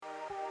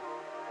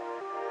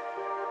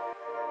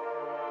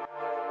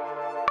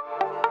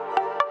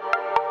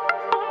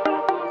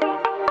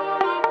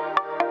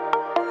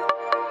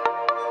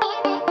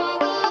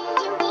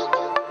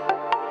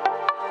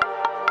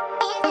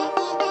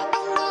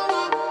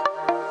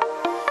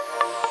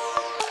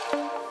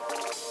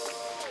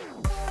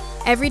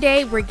Every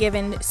day we're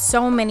given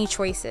so many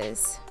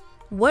choices.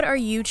 What are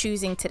you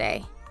choosing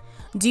today?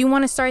 Do you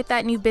want to start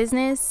that new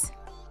business?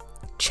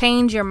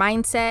 Change your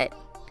mindset?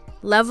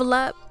 Level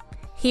up?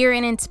 Hear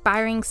an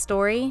inspiring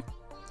story?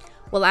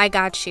 Well, I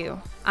got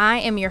you. I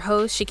am your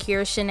host,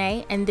 Shakira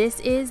Shanae, and this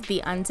is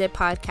the Unzip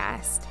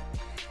Podcast.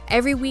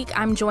 Every week,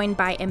 I'm joined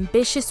by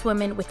ambitious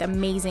women with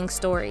amazing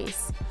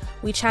stories.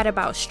 We chat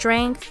about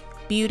strength,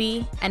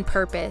 beauty, and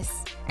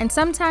purpose. And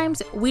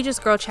sometimes we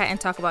just girl chat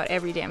and talk about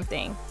every damn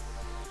thing.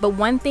 But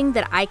one thing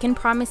that I can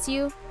promise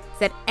you is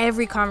that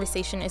every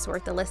conversation is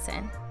worth a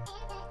listen.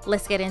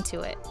 Let's get into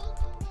it.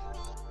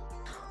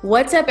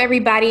 What's up,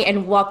 everybody,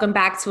 and welcome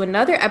back to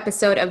another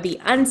episode of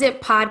the Unzip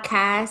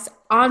Podcast.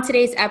 On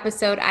today's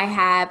episode, I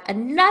have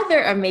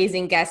another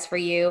amazing guest for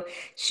you.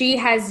 She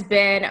has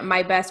been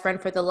my best friend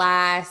for the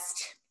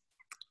last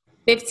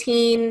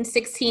 15,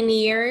 16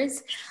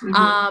 years.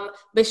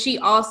 But she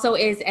also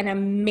is an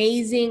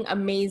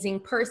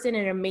amazing person,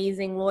 an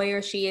amazing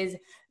lawyer. She is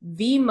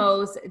the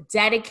most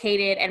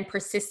dedicated and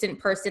persistent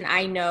person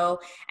I know.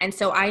 And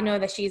so I know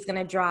that she's going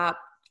to drop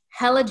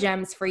hella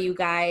gems for you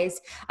guys.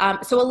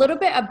 So a little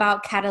bit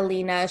about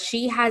Catalina.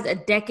 She has a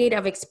decade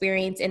of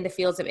experience in the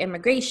fields of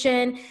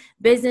immigration,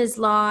 business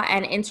law,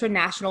 and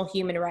international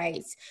human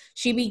rights.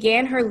 She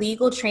began her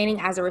legal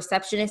training as a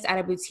receptionist at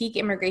a boutique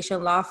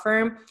immigration law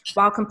firm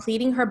while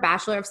completing her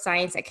Bachelor of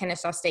Science at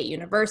Kennesaw State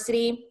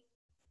University.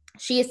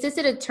 She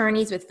assisted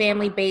attorneys with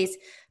family-based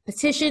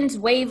petitions,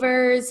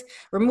 waivers,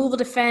 removal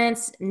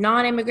defense,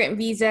 non-immigrant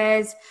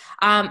visas.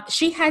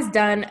 She has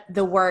done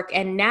the work,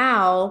 and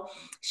now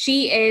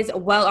she is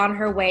well on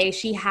her way.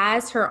 She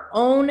has her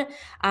own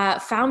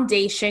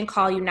foundation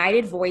called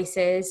United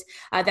Voices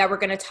that we're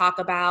going to talk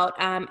about.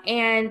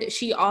 And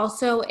she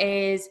also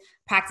is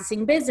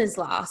practicing business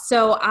law.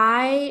 So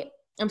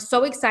I'm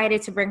so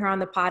excited to bring her on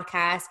the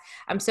podcast.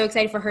 I'm so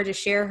excited for her to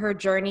share her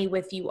journey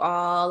with you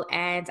all.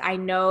 And I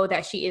know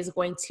that she is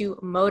going to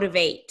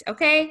motivate.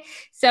 Okay.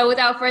 So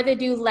without further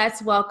ado,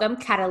 let's welcome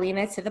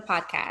Catalina to the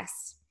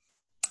podcast.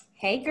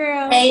 Hey,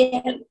 girl.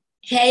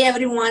 Hey,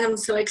 everyone. I'm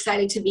so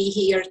excited to be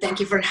here. Thank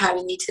you for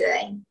having me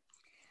today.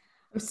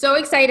 I'm so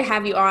excited to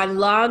have you on.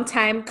 Long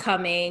time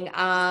coming.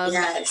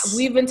 Yes.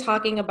 We've been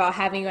talking about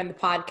having you on the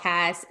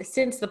podcast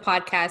since the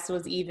podcast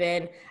was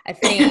even a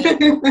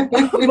thing.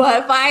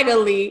 But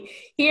finally,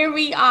 here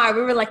we are.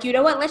 We were like, you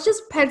know what? Let's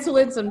just pencil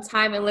in some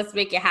time and let's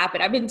make it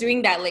happen. I've been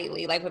doing that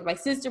lately. Like with my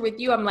sister, with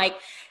you, I'm like,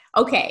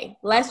 okay,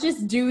 let's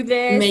just do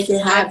this. Make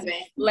it happen.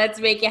 Let's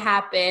make it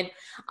happen.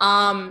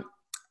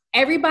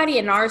 Everybody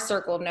in our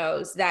circle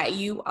knows that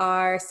you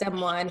are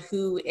someone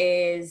who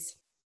is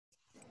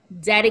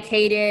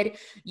dedicated,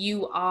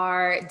 you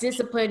are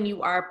disciplined,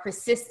 you are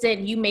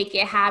persistent, you make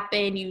it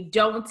happen, you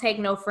don't take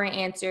no for an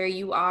answer,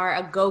 you are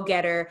a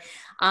go-getter.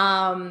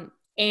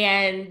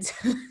 And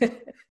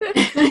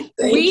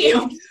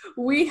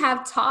we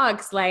have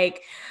talks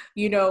like,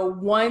 you know,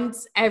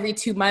 once every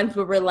 2 months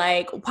where we're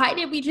like, why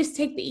did we just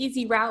take the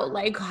easy route?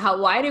 Like,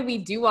 why did we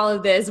do all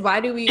of this?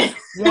 Why do we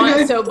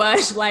want so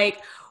much?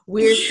 Like,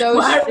 we're so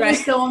why are we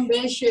so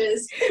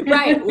ambitious?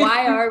 Right.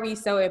 Why are we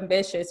so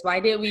ambitious? Why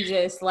did we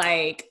just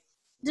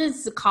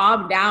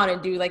calm down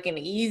and do like an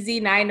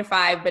easy 9 to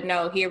 5? But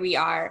no, here we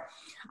are.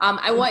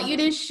 I want you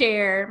to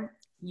share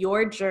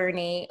your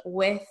journey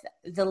with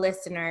the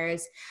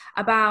listeners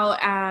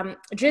about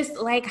just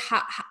like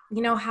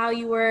how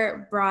you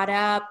were brought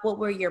up, what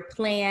were your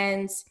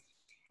plans,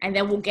 and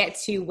then we'll get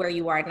to where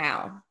you are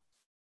now.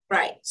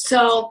 Right.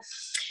 So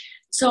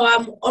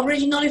I'm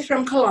originally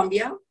from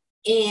Colombia.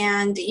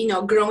 And,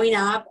 growing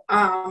up,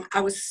 I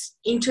was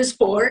into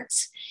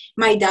sports.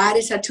 My dad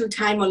is a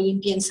 2-time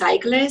Olympian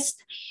cyclist.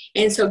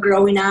 And so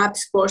growing up,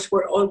 sports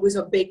were always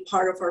a big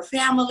part of our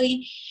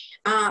family.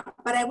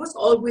 But I was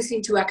always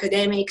into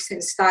academics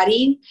and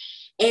studying.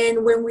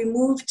 And when we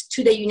moved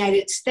to the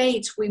United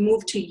States, we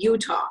moved to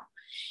Utah.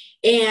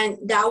 And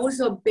that was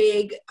a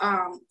big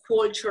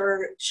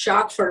culture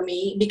shock for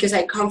me because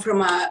I come from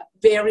a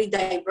very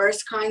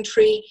diverse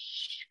country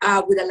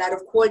with a lot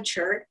of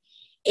culture.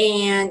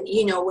 And,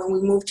 when we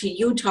moved to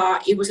Utah,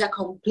 it was a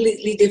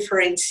completely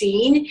different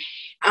scene.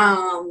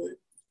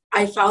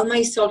 I found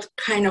myself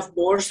kind of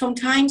bored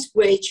sometimes,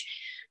 which,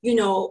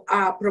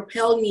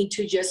 propelled me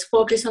to just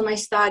focus on my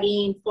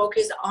studying,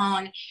 focus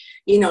on,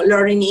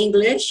 learning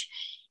English.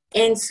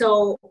 And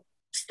so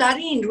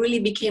studying really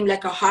became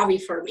like a hobby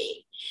for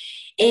me.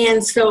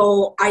 And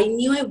so I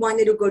knew I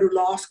wanted to go to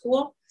law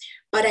school,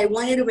 but I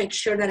wanted to make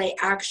sure that I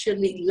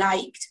actually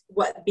liked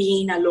what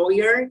being a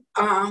lawyer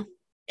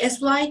is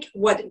like,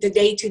 what the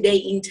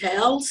day-to-day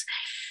entails.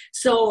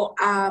 So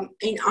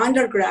in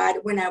undergrad,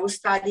 when I was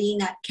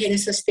studying at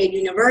Kennesaw State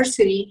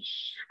University,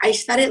 I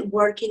started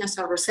working as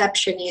a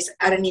receptionist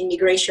at an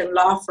immigration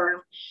law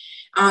firm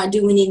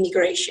doing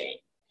immigration.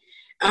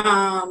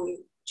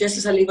 Just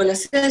as a legal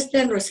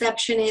assistant,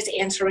 receptionist,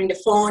 answering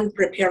the phone,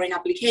 preparing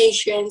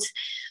applications.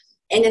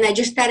 And then I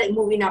just started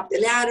moving up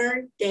the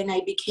ladder. Then I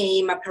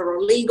became a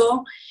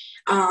paralegal.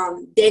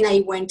 Then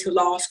I went to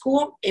law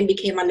school and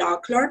became a law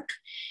clerk.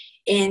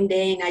 And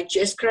then I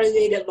just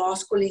graduated law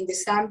school in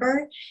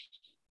December.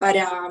 But,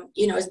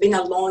 it's been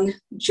a long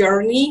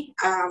journey.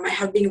 I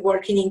have been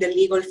working in the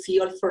legal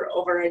field for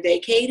over a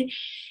decade.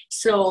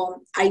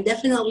 So I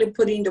definitely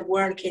put in the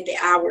work and the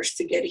hours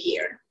to get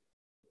here.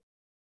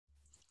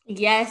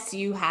 Yes,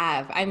 you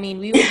have. I mean,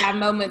 we would have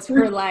moments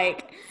where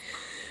like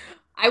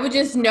I would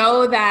just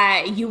know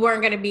that you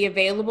weren't going to be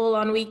available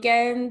on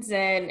weekends,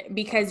 and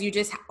because you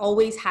just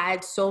always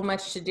had so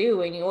much to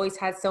do and you always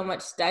had so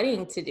much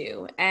studying to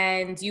do,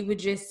 and you would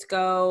just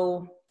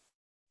go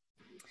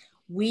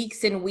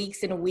weeks and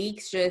weeks and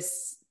weeks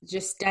just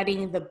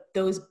studying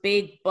those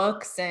big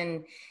books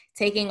and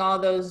taking all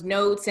those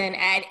notes, and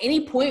at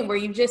any point where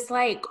you just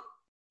like,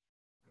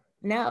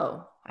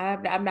 no,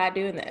 I'm not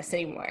doing this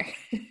anymore.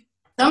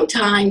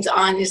 Sometimes,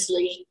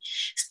 honestly,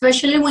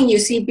 especially when you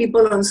see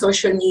people on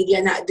social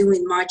media not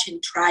doing much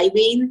and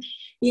thriving,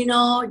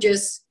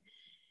 just,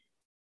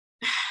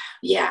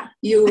 yeah,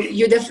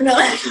 you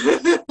definitely,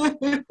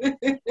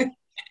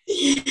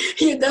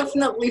 you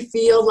definitely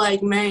feel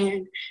like,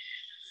 man,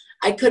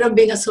 I could have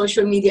been a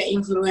social media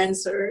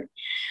influencer.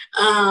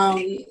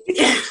 Um,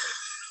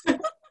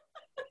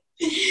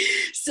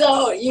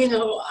 so,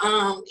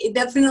 it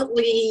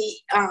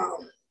definitely,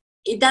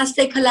 it does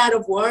take a lot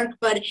of work,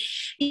 but,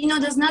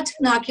 does not to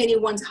knock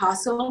anyone's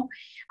hustle.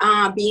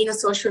 Being a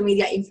social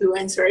media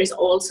influencer is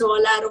also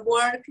a lot of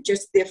work,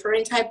 just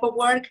different type of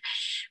work.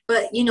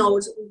 But,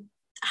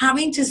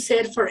 having to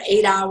sit for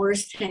 8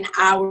 hours, 10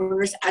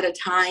 hours at a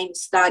time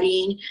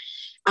studying,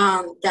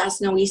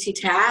 that's no easy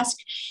task.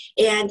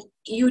 And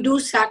you do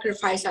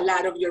sacrifice a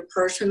lot of your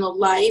personal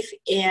life.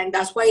 And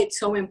that's why it's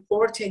so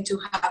important to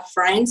have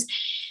friends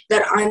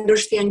that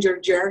understand your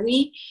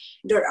journey.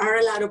 There are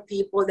a lot of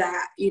people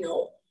that,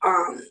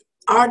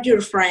 are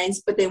your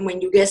friends, but then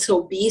when you get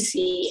so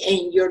busy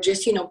and you're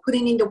just,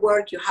 putting in the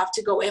work, you have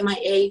to go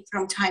MIA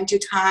from time to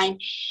time.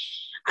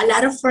 A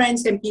lot of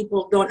friends and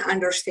people don't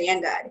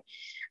understand that.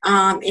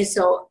 And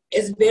so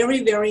it's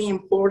very, very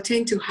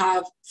important to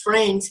have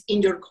friends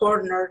in your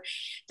corner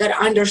that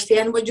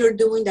understand what you're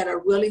doing, that are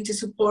willing to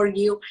support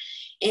you,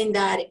 and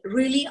that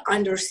really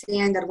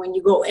understand that when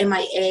you go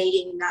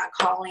MIA and not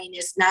calling,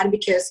 it's not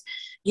because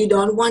you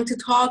don't want to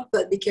talk,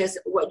 but because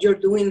what you're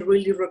doing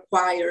really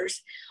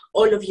requires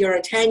all of your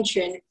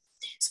attention,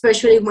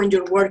 especially when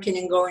you're working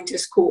and going to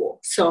school.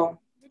 So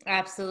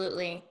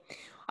Absolutely.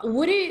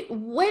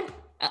 What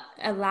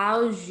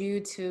allows you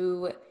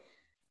to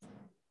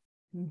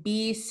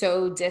be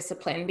so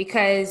disciplined?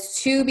 Because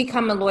to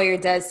become a lawyer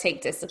does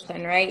take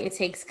discipline, right? It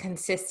takes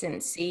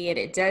consistency, and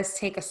it does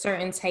take a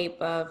certain type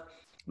of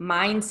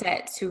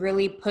mindset to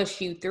really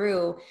push you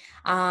through.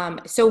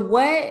 So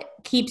what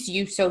keeps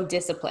you so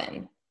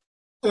disciplined?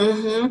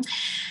 mm-hmm.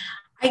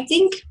 I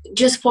think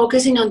just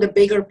focusing on the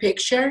bigger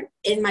picture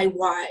and my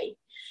why.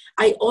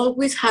 I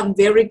always have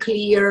very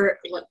clear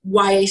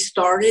why I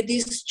started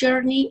this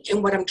journey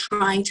and what I'm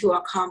trying to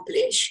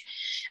accomplish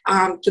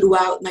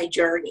throughout my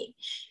journey.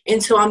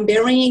 And so I'm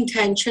very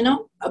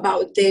intentional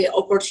about the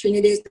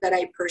opportunities that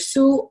I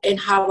pursue and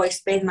how I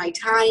spend my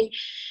time.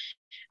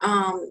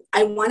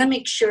 I want to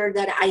make sure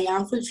that I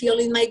am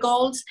fulfilling my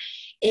goals.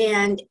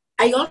 And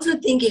I also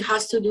think it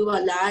has to do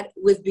a lot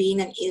with being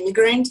an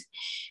immigrant.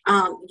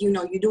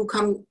 You do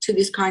come to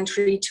this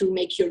country to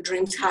make your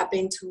dreams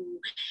happen, to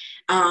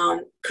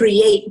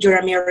create your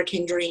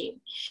American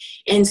dream.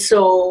 And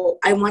so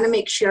I want to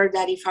make sure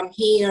that if I'm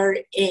here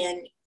and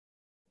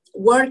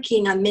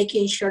working on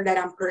making sure that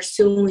I'm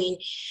pursuing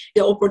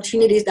the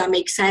opportunities that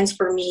make sense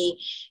for me,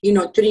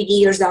 3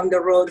 years down the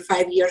road,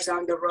 5 years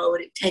down the road,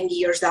 10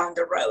 years down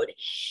the road.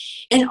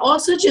 And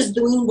also just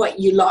doing what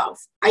you love.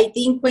 I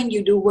think when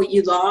you do what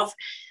you love,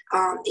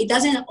 it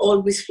doesn't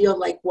always feel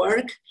like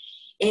work.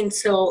 And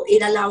so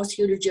it allows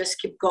you to just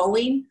keep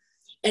going.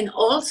 And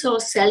also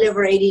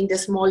celebrating the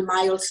small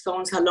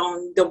milestones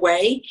along the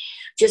way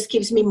just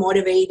keeps me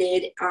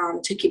motivated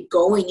to keep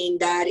going, in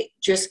that it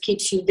just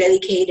keeps you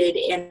dedicated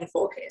and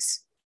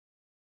focused.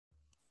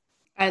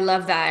 I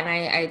love that.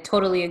 And I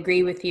totally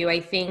agree with you.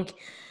 I think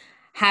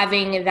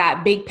having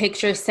that big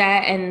picture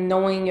set and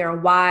knowing your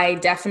why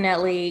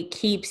definitely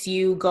keeps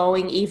you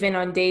going, even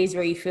on days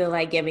where you feel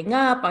like giving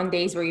up, on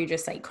days where you're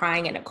just like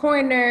crying in a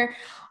corner,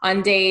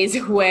 on days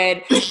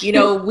when,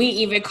 we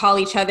even call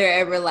each other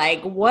and we're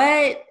like,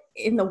 what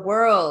in the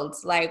world?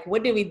 Like,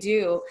 what do we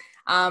do?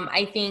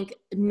 I think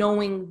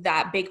knowing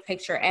that big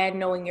picture and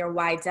knowing your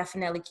why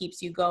definitely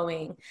keeps you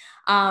going.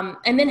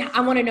 And then I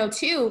want to know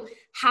too,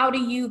 how do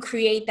you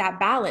create that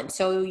balance?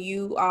 So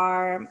you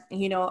are,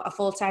 you were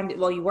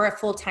a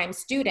full-time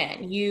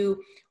student,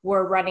 you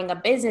were running a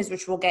business,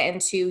 which we'll get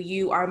into,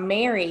 you are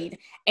married.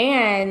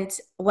 And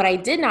what I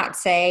did not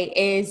say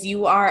is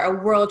you are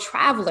a world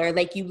traveler.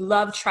 Like, you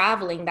love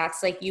traveling.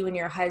 That's like you and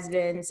your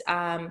husband's,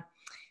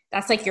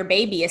 that's like your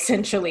baby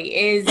essentially,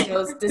 is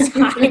the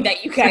time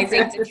that you guys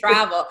take to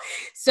travel.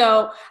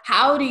 So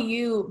how do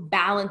you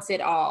balance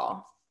it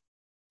all?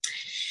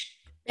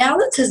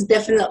 Balance is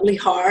definitely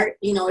hard.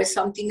 It's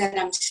something that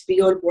I'm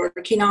still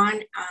working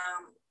on.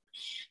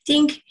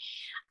 think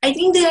I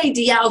think the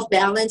idea of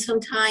balance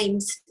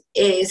sometimes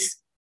is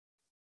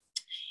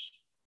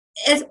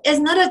it's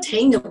not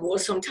attainable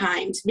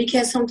sometimes,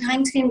 because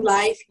sometimes in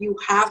life you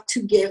have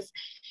to give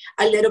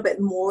a little bit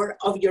more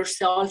of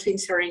yourself in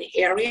certain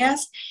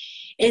areas.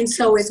 And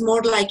so it's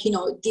more like,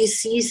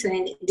 this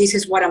season, this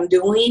is what I'm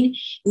doing.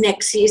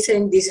 Next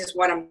season, this is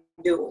what I'm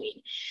doing.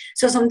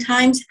 So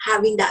sometimes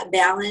having that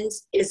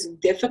balance is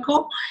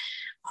difficult.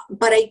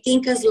 But I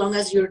think as long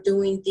as you're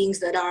doing things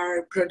that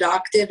are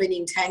productive and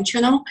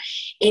intentional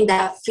and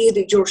that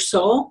feed your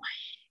soul,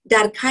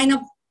 that kind of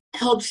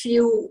helps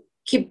you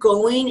keep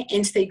going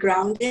and stay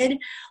grounded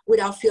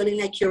without feeling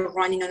like you're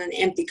running on an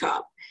empty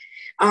cup.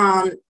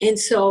 And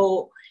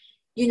so,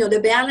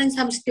 the balance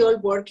I'm still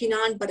working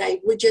on, but I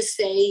would just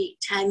say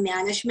time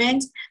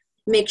management.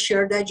 Make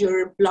sure that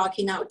you're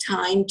blocking out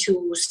time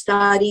to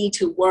study,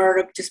 to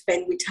work, to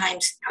spend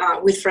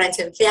with friends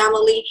and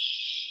family.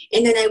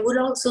 And then I would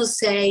also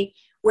say,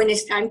 when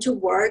it's time to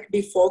work,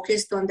 be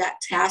focused on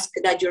that task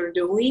that you're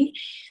doing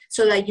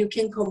so that you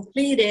can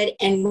complete it.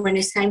 And when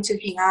it's time to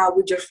hang out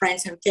with your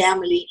friends and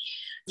family,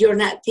 you're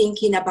not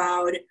thinking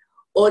about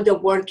all the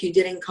work you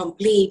didn't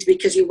complete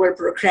because you were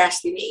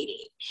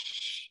procrastinating.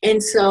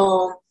 And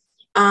so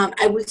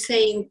I would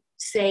say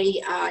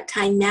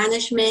time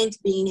management,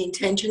 being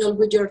intentional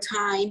with your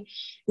time,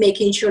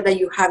 making sure that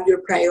you have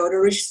your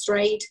priorities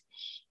straight,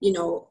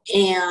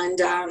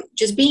 and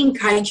just being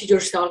kind to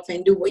yourself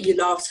and do what you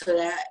love so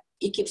that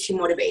it keeps you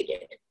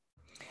motivated.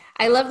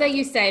 I love that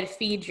you said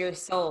feed your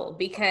soul,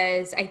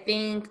 because I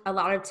think a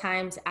lot of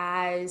times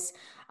as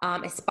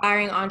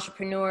aspiring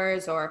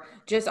entrepreneurs or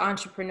just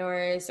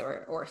entrepreneurs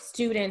or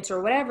students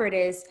or whatever it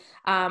is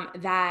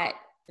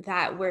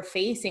that we're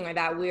facing or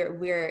that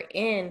we're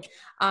in,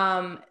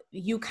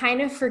 you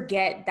kind of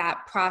forget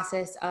that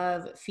process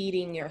of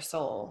feeding your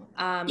soul.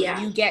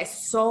 You get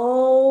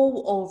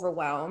so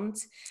overwhelmed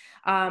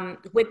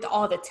with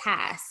all the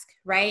tasks,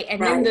 right?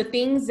 And then the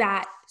things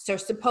that are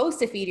supposed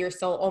to feed your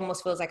soul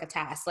almost feels like a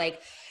task,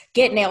 like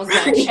get nails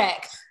done,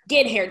 check,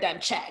 get hair done,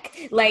 check.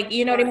 Like,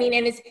 you know what I mean?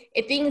 And it's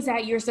things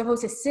that you're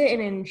supposed to sit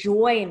and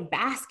enjoy and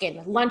bask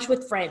in. Lunch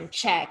with friend,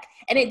 check.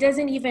 And it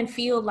doesn't even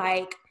feel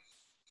like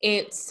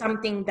it's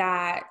something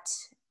that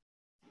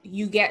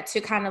you get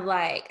to kind of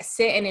like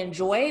sit and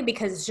enjoy,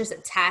 because it's just a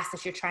task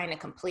that you're trying to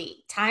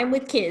complete. Time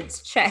with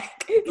kids,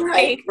 check.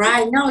 Right.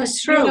 No,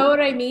 it's true. You know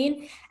what I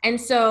mean? And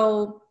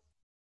so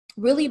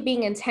really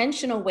being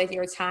intentional with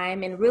your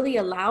time and really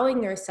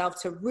allowing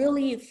yourself to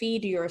really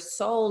feed your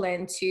soul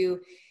and to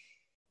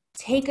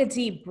take a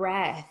deep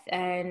breath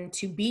and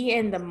to be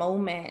in the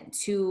moment,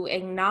 to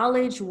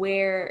acknowledge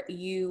where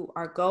you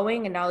are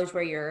going, acknowledge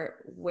where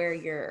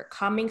you're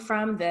coming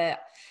from,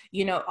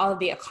 all of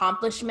the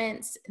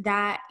accomplishments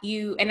that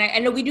and I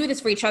know we do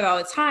this for each other all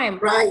the time.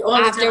 Right.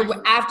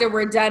 After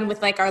we're done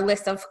with like our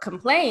list of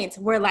complaints,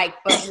 we're like,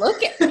 but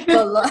look,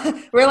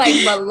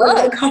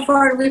 how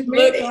far we've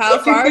made it. How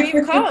far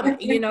you've come.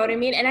 You know what I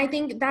mean? And I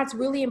think that's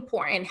really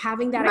important,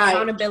 having that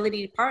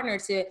accountability partner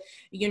to,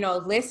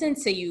 listen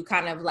to you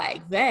kind of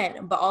like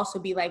vent, but also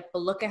be like,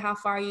 but look at how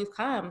far you've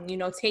come,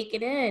 take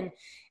it in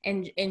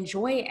and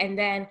enjoy it, and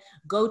then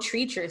go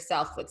treat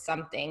yourself with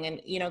something and,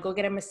 go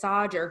get a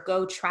massage or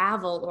go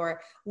travel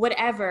or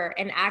whatever.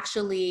 And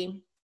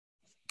actually,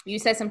 you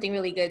said something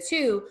really good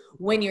too.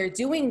 When you're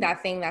doing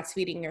that thing that's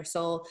feeding your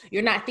soul,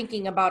 you're not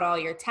thinking about all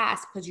your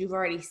tasks because you've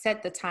already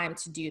set the time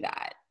to do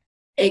that.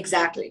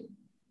 Exactly.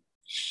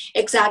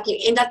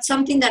 And that's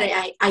something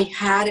that I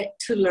had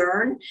to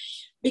learn,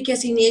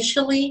 because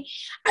initially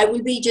I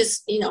would be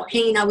just,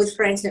 hanging out with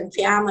friends and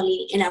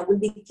family, and I would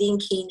be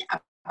thinking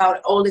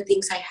about all the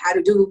things I had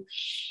to do.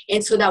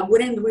 And so that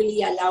wouldn't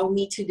really allow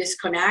me to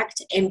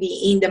disconnect and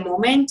be in the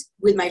moment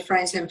with my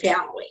friends and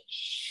family.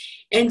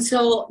 And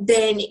so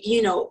then,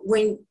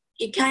 when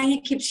it kind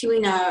of keeps you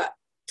in a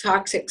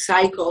toxic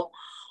cycle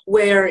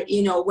where,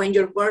 when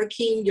you're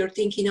working, you're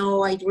thinking,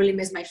 oh, I really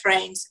miss my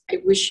friends. I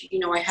wish,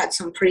 I had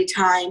some free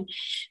time.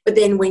 But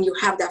then when you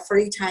have that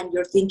free time,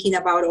 you're thinking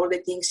about all the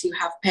things you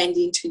have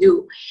pending to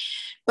do.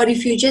 But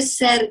if you just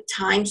set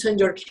times on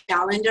your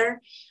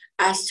calendar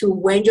as to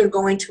when you're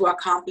going to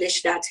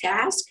accomplish that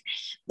task,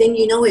 then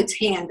it's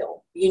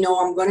handled.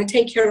 I'm going to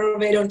take care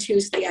of it on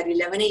Tuesday at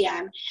 11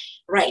 a.m.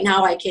 Right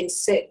now I can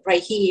sit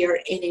right here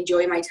and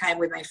enjoy my time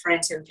with my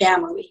friends and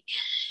family.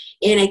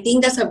 And I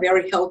think that's a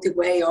very healthy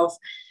way of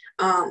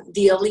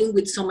dealing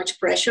with so much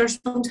pressure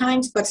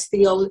sometimes, but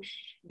still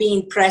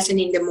being present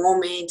in the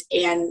moment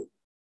and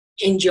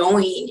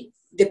enjoying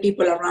the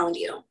people around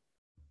you.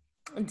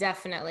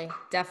 Definitely.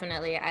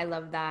 I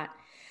love that.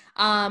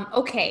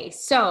 Okay,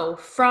 so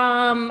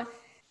from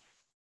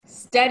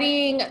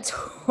studying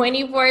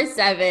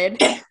 24/7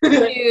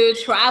 to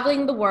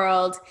traveling the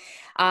world,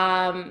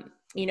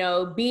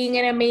 being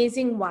an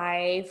amazing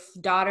wife,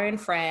 daughter, and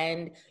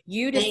friend,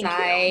 you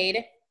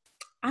decide,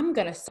 I'm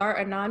going to start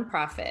a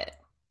nonprofit.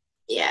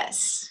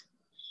 Yes.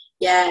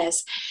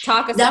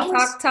 Talk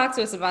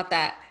to us about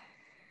that.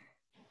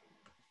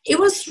 It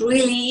was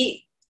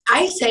really,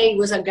 I say it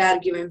was a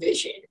God-given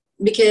vision,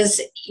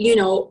 because,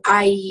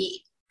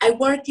 I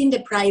worked in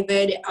the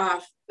private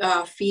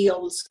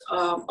fields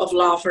of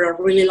law for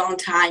a really long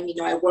time. You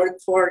know, I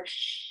worked for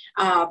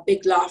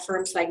big law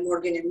firms like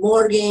Morgan and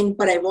Morgan,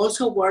 but I've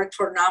also worked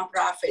for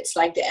nonprofits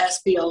like the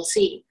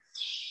SPLC.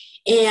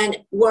 And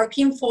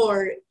working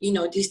for, you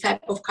know, these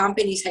type of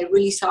companies, I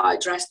really saw a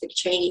drastic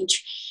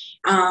change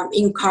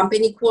in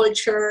company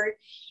culture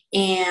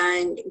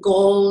and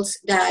goals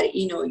that,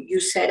 you know, you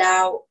set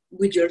out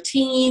with your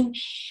team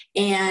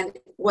and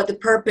what the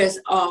purpose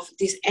of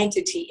this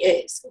entity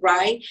is,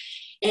 right?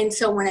 And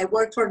so when I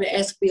worked for the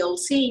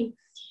SPLC,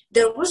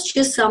 there was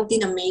just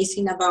something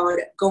amazing about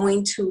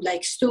going to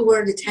like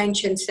Stewart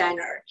Detention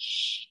Center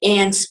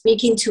and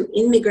speaking to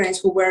immigrants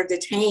who were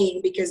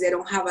detained because they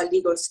don't have a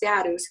legal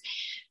status,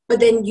 but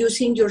then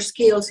using your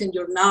skills and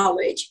your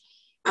knowledge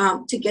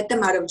to get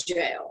them out of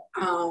jail.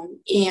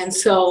 And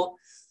so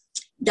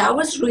that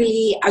was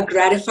really a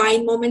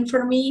gratifying moment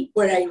for me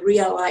where I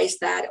realized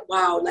that,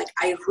 wow, like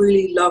I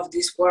really love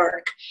this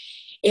work.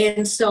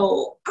 And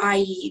so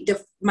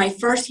my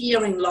first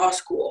year in law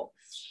school,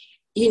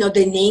 you know,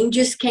 the name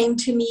just came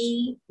to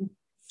me,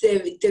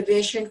 the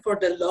vision for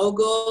the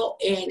logo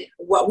and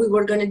what we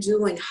were going to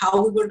do and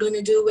how we were going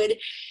to do it.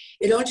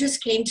 It all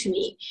just came to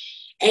me.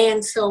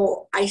 And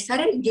so I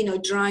started, you know,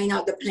 drawing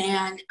out the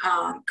plan,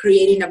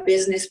 creating a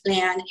business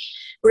plan,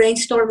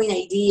 brainstorming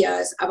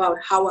ideas about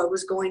how I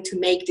was going to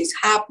make this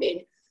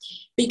happen.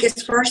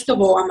 Because first of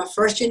all, I'm a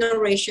first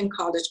generation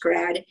college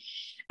grad.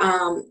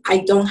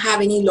 I don't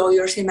have any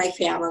lawyers in my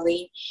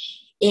family,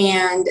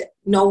 and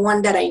no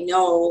one that I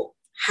know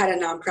had a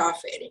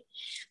nonprofit.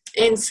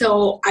 And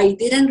so I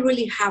didn't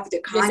really have the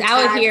contacts.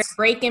 Just out here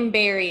breaking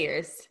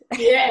barriers.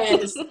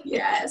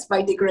 Yes,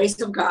 by the grace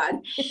of God.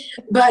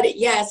 But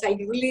yes, I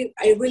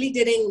really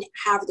didn't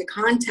have the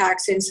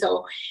contacts. And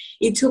so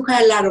it took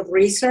a lot of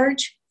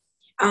research.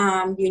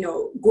 You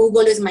know,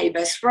 Google is my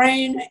best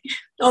friend,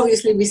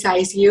 obviously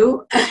besides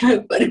you,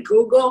 but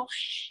Google,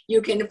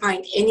 you can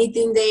find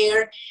anything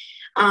there.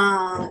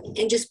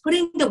 And just put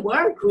in the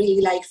work,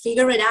 really, like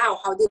figure it out.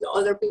 How did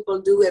other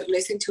people do it?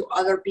 Listen to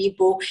other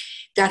people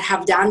that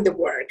have done the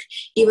work,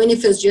 even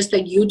if it's just a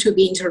YouTube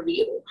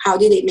interview. How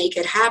did it make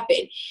it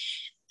happen?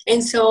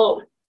 And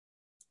so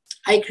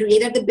I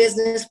created the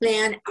business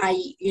plan. I,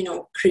 you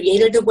know,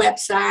 created the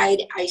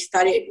website. I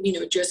started, you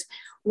know, just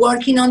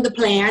working on the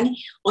plan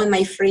on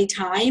my free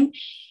time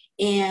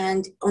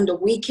and on the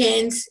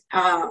weekends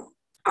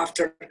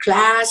after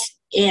class.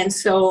 And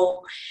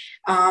so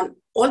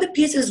all the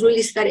pieces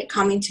really started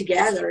coming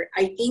together.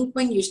 I think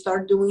when you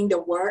start doing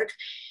the work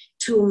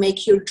to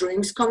make your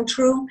dreams come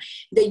true,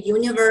 the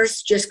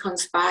universe just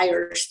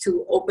conspires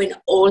to open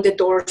all the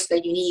doors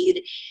that you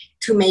need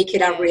to make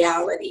it a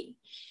reality.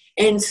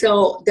 And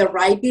so the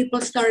right people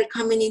started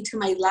coming into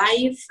my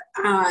life.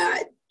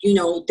 You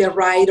know, the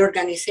right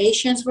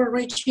organizations were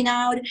reaching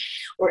out,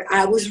 or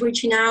I was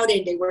reaching out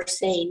and they were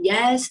saying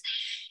yes.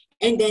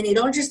 And then it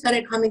all just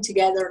started coming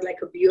together like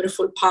a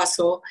beautiful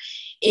puzzle.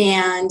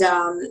 And,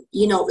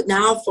 you know,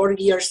 now 4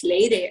 years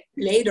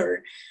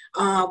later,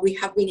 we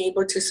have been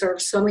able to serve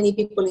so many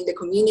people in the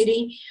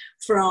community,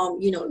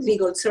 from, you know,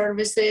 legal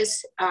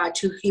services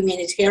to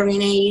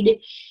humanitarian aid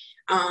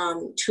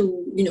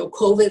to, you know,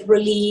 COVID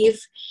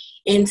relief.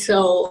 And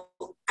so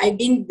I've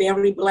been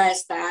very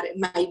blessed that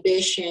my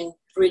vision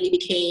really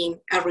became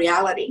a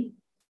reality.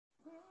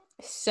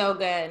 So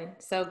good.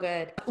 So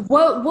good.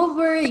 What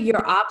were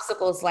your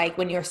obstacles like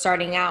when you're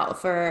starting out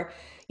for,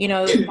 you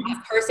know,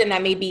 that person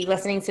that may be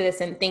listening to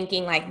this and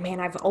thinking like, man,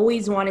 I've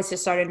always wanted to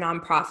start a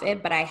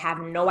nonprofit, but I have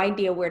no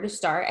idea where to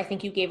start. I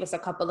think you gave us a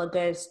couple of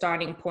good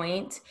starting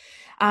points.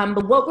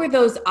 But what were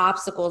those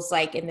obstacles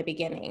like in the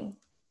beginning?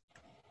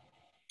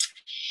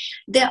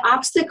 The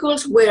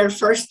obstacles were,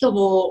 first of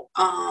all,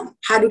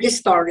 how to get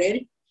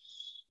started.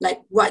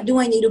 Like, what do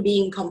I need to be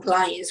in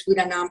compliance with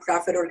a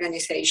nonprofit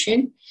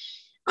organization?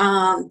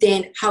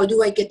 Then how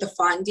do I get the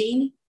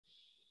funding?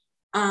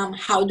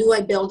 How do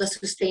I build a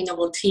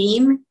sustainable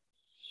team?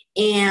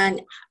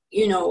 And,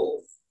 you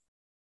know,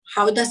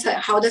 how does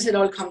it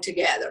all come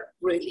together,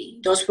 really?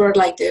 Those were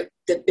like the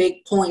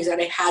big points that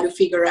I had to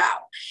figure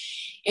out.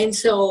 And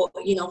so,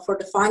 you know, for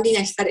the funding,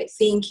 I started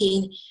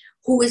thinking,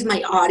 who is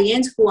my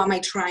audience? Who am I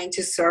trying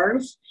to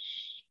serve?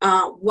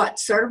 What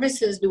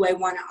services do I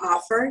want to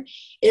offer?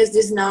 Is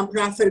this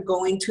nonprofit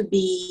going to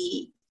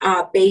be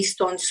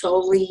based on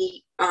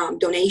solely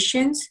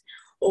donations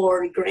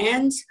or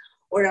grants,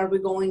 or are we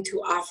going to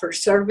offer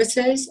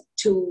services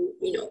to,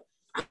 you know,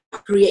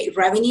 create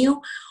revenue,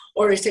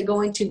 or is it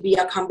going to be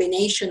a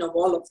combination of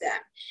all of them?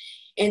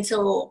 And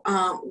so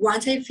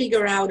once I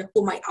figured out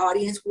who my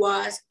audience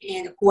was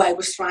and who I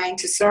was trying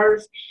to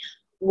serve,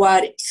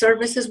 what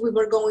services we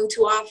were going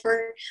to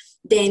offer,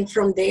 then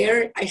from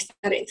there I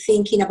started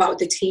thinking about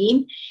the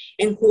team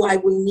and who I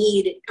would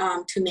need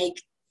to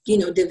make, you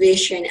know, the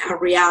vision a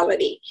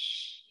reality.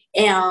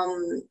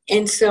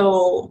 And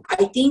so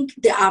I think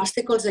the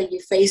obstacles that you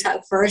face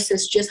at first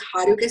is just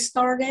how to get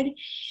started.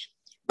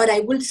 But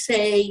I would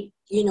say,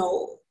 you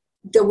know,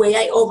 the way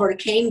I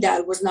overcame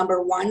that was,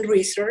 number one,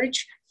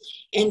 research.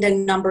 And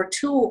then number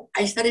two,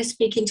 I started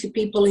speaking to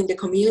people in the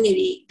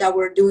community that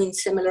were doing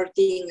similar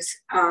things,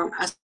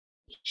 as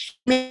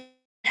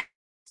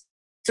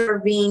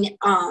serving,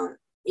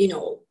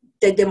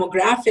 the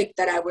demographic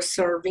that I was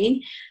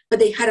serving, but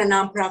they had a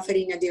nonprofit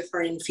in a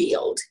different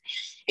field.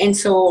 And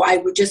so I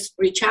would just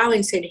reach out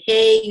and say,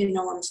 hey,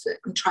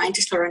 I'm trying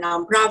to start a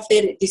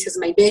nonprofit. This is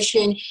my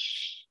vision.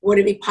 Would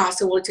it be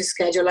possible to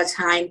schedule a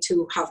time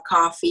to have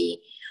coffee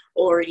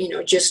or,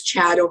 just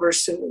chat over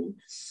Zoom?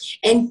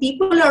 And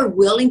people are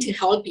willing to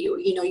help you.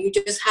 You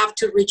just have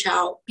to reach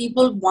out.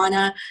 People want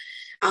to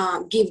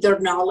give their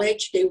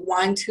knowledge. They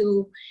want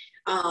to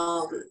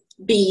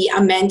be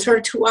a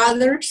mentor to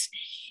others.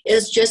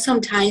 It's just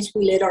sometimes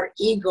we let our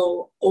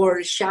ego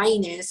or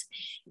shyness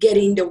get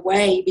in the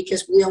way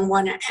because we don't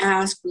want to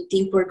ask. We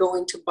think we're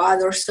going to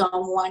bother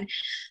someone.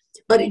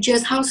 But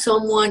just how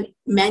someone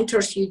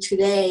mentors you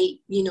today,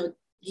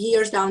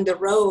 years down the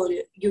road,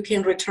 you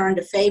can return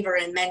the favor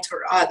and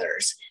mentor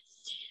others.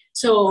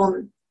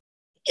 So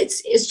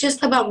it's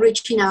just about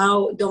reaching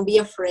out. Don't be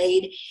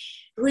afraid.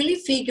 Really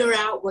figure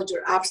out what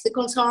your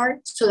obstacles are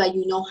so that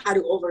you know how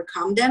to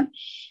overcome them,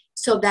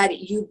 so that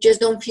you just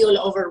don't feel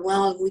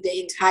overwhelmed with the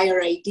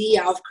entire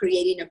idea of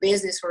creating a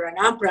business or a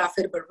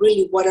nonprofit, but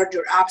really what are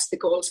your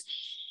obstacles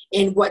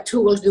and what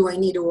tools do I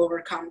need to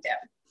overcome them?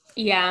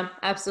 Yeah,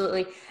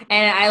 absolutely.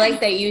 And I like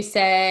that you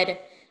said,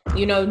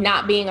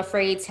 not being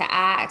afraid to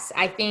ask.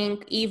 I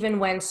think even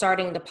when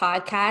starting the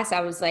podcast, I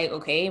was like,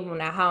 okay, well,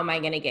 now how am I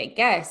going to get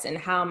guests and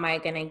how am I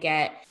going to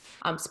get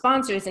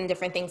sponsors and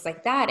different things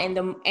like that?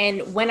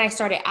 And when I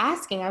started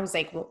asking, I was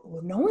like, well,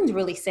 no one's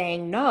really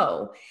saying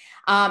no.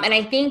 And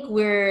I think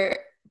we're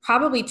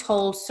probably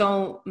told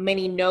so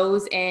many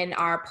no's in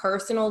our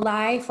personal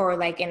life or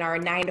like in our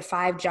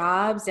 9-to-5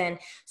 jobs. And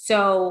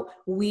so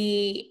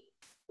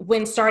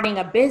when starting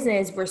a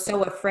business, we're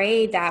so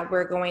afraid that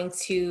we're going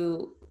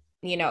to,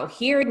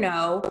 hear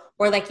no,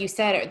 or like you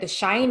said, the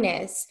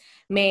shyness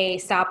may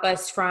stop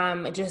us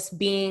from just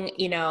being,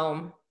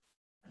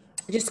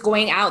 just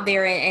going out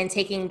there and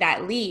taking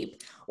that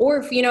leap.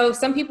 Or if,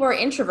 some people are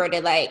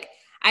introverted, like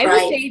I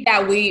would say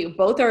that we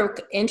both are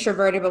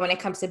introverted, but when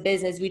it comes to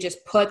business, we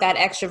just put that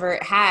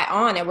extrovert hat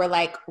on and we're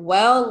like,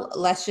 well,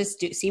 let's just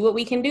see what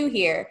we can do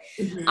here.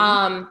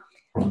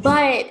 Mm-hmm.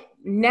 But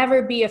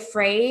never be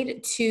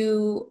afraid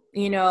to,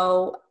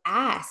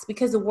 ask,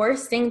 because the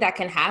worst thing that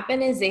can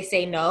happen is they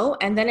say no.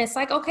 And then it's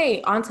like,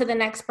 okay, on to the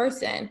next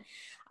person.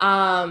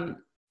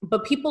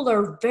 But people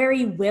are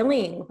very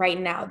willing right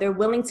now. They're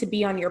willing to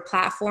be on your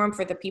platform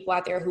for the people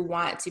out there who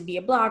want to be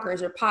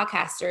bloggers or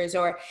podcasters,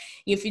 or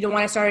if you don't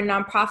want to start a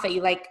nonprofit,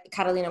 you like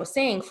Catalina was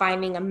saying,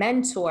 finding a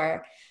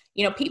mentor.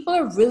 People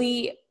are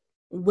really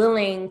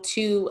willing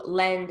to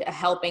lend a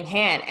helping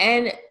hand.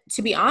 And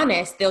to be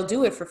honest, they'll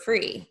do it for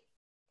free.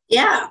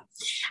 Yeah,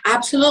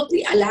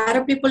 absolutely. A lot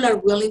of people are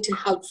willing to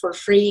help for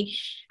free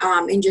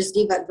and just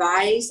give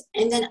advice.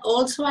 And then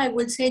also I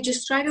would say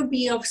just try to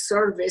be of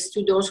service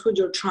to those who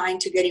you're trying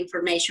to get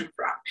information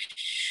from.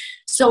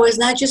 So it's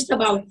not just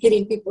about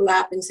hitting people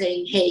up and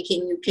saying, hey,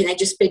 can I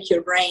just pick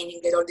your brain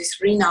and get all this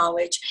free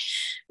knowledge?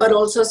 But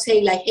also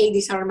say like, hey,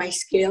 these are my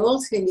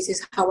skills and this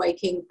is how I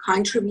can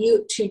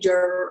contribute to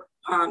your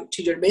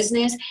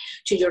business,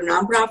 to your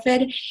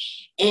nonprofit.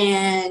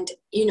 And,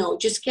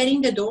 just get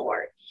in the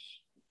door.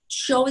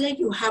 Show that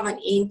you have an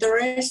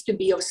interest to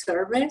be of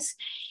service,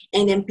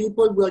 and then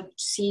people will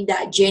see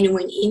that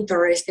genuine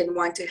interest and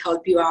want to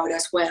help you out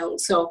as well.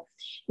 So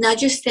not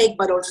just take,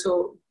 but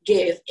also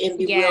give and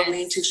be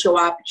willing to show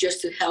up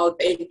just to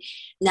help and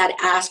not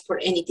ask for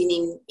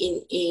anything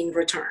in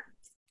return.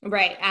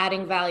 Right.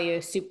 Adding value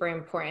is super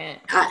important.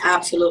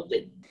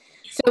 Absolutely.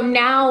 So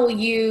now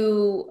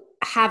you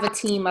have a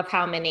team of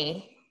how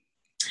many?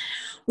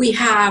 We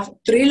have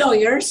 3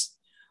 lawyers.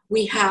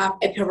 We have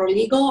a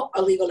paralegal,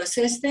 a legal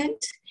assistant,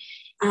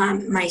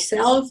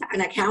 myself,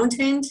 an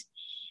accountant.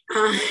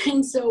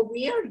 And so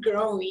we are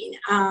growing.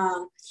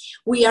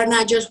 We are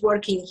not just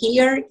working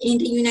here in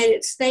the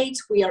United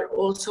States. We are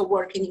also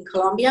working in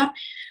Colombia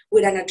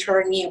with an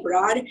attorney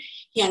abroad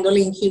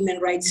handling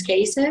human rights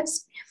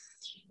cases.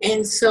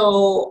 And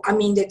so,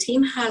 the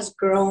team has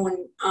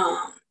grown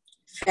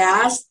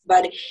fast,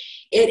 but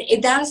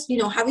it does,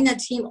 having a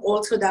team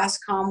also does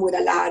come with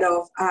a lot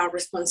of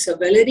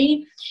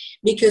responsibility,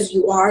 because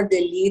you are the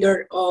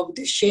leader of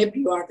the ship,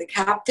 you are the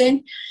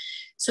captain.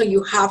 So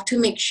you have to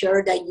make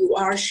sure that you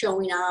are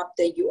showing up,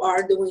 that you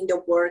are doing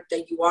the work,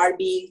 that you are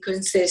being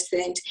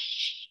consistent,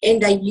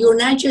 and that you're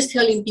not just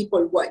telling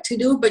people what to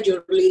do, but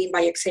you're leading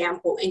by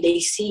example and they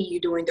see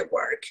you doing the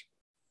work.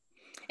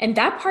 And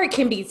that part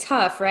can be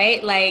tough,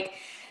 right? Like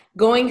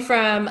going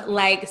from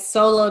like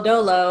solo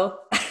dolo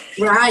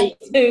right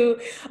to,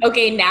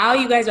 okay, now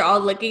you guys are all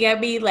looking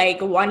at me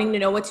like wanting to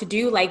know what to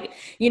do. Like,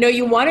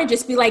 you want to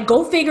just be like,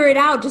 go figure it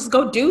out, just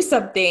go do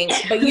something.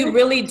 But you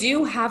really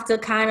do have to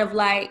kind of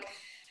like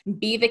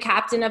be the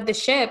captain of the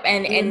ship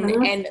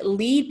and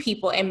lead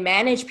people and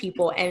manage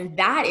people. And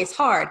that is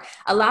hard.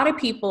 A lot of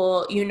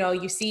people, you know,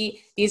 you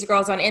see these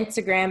girls on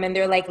Instagram and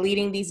they're like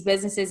leading these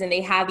businesses and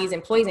they have these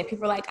employees and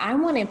people are like, I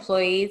want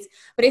employees,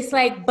 but it's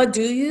like, but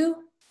do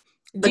you?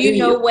 Do you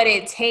know what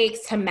it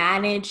takes to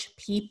manage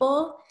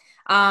people?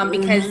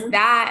 Because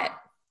that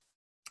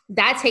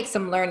takes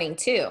some learning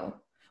too.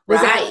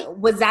 Was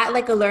that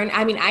like a learn?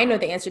 I mean, I know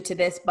the answer to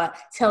this, but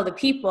tell the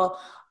people,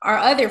 our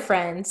other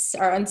friends,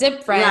 our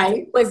unzipped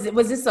friends,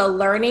 was this a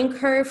learning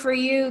curve for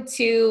you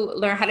to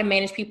learn how to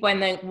manage people?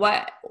 And then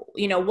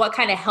what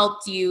kind of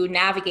helped you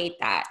navigate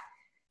that?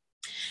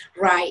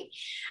 Right.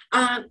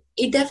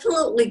 It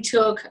definitely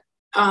took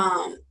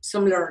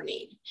some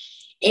learning.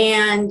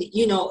 And,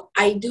 you know,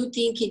 I do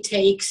think it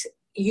takes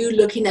you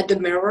looking at the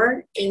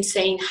mirror and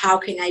saying, how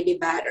can I be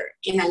better?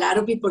 And a lot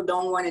of people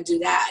don't want to do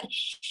that.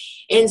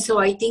 And so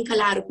I think a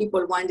lot of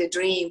people want the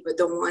dream, but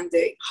don't want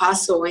the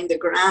hustle and the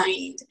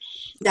grind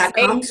that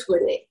comes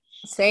with it.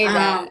 Say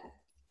that.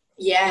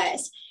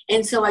 Yes.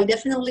 And so I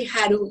definitely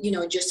had to, you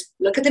know, just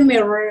look at the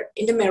mirror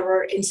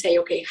and say,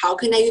 okay, how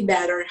can I be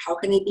better? How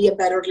can I be a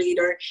better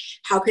leader?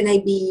 How can I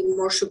be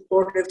more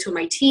supportive to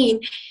my team?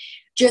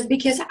 Just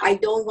because I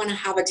don't want to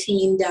have a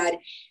team that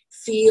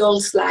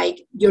feels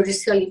like you're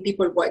just telling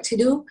people what to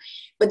do,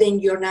 but then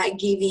you're not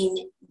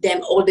giving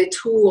them all the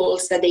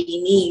tools that they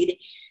need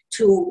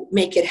to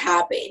make it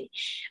happen.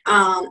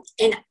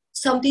 And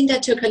something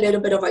that took a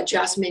little bit of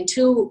adjustment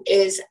too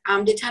is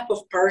I'm the type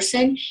of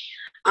person,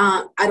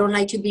 I don't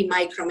like to be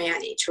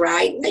micromanaged,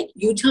 right? Like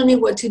you tell me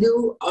what to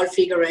do, I'll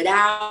figure it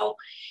out.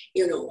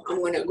 You know, I'm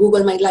going to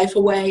Google my life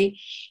away,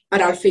 but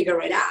I'll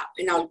figure it out.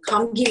 And I'll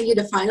come give you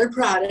the final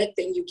product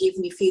and you give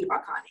me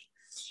feedback on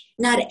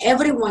it. Not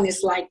everyone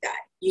is like that.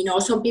 You know,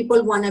 some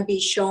people want to be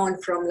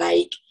shown from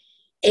like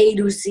A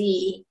to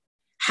Z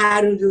how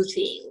to do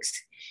things.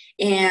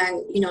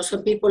 And, you know,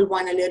 some people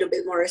want a little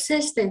bit more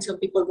assistance. Some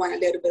people want a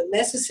little bit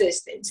less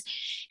assistance.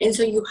 And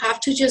so you have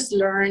to just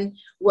learn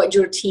what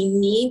your team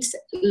needs,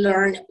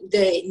 learn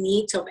the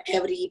needs of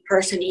every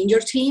person in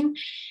your team,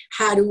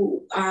 how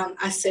to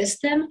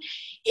assist them.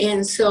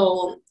 And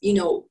so, you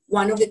know,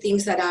 one of the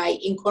things that I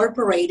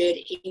incorporated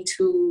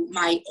into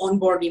my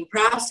onboarding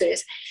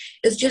process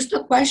is just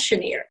a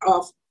questionnaire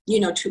of, you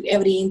know, to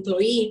every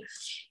employee,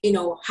 you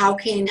know, how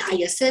can I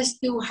assist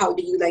you? How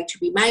do you like to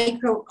be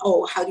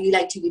how do you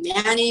like to be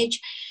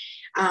managed?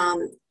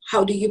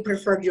 How do you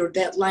prefer your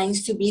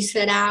deadlines to be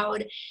set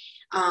out?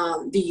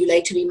 Do you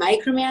like to be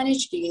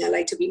micromanaged? Do you not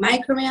like to be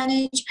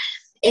micromanaged?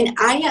 And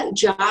I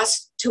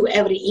adjust to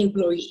every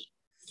employee,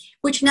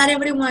 which not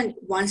everyone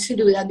wants to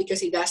do that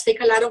because it does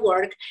take a lot of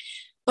work.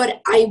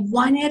 But I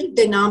wanted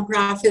the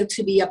nonprofit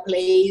to be a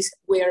place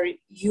where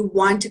you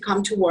want to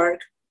come to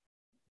work,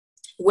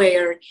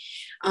 where,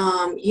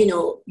 you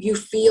know, you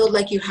feel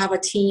like you have a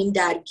team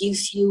that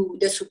gives you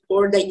the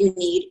support that you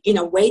need in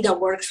a way that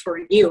works for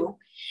you.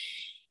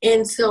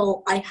 And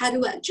so I had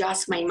to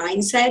adjust my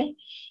mindset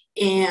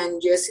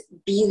and just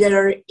be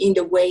there in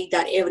the way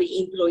that every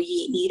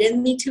employee needed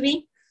me to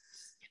be.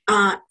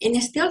 And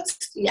it's still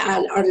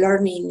a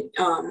learning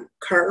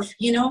curve,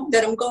 you know,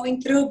 that I'm going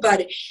through,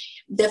 but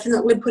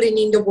definitely putting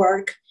in the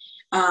work,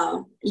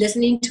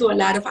 listening to a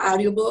lot of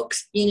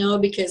audiobooks, you know,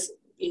 because,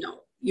 you know,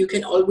 you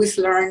can always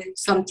learn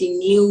something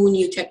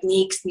new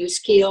techniques, new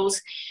skills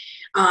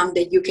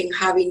that you can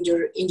have in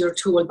your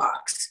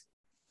toolbox.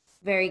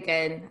 Very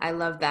good. I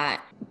love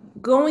that.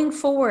 Going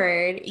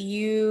forward,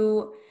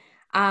 you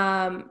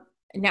not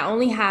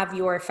only have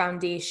your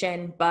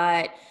foundation,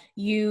 but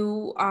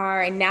you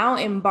are now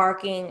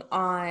embarking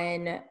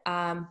on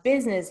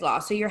business law.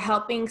 So you're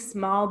helping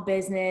small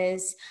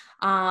business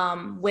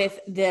with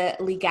the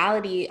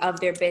legality of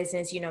their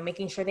business, you know,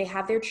 making sure they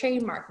have their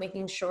trademark,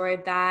 making sure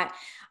that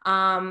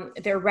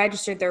they're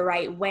registered the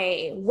right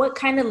way. What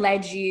kind of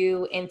led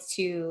you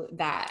into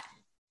that?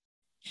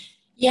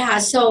 Yeah,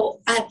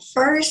 so at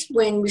first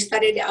when we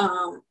started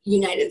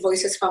United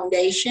Voices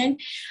Foundation,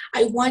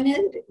 I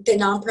wanted the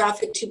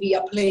nonprofit to be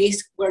a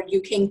place where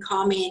you can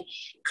come and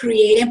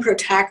create and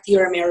protect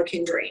your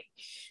American dream.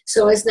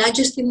 So it's not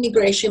just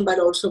immigration, but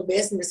also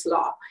business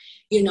law.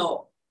 You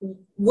know,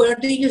 where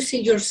do you see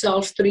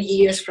yourself 3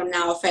 years from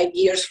now, 5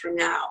 years from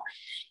now?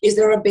 Is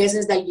there a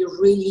business that you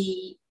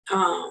really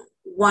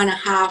want to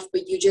have,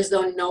 but you just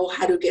don't know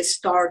how to get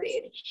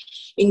started?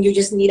 And you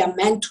just need a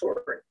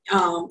mentor,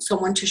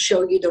 someone to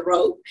show you the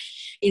road.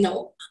 You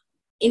know,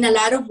 in a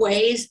lot of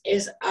ways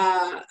is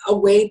a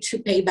way to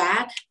pay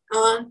back,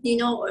 you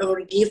know,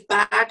 or give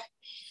back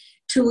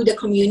to the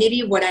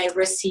community what I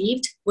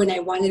received when I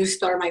wanted to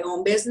start my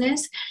own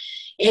business.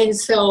 And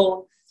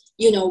so,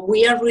 you know,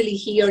 we are really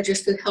here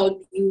just to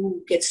help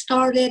you get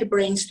started,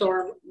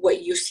 brainstorm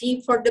what you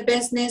see for the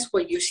business,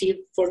 what you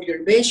see for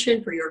your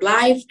vision, for your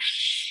life.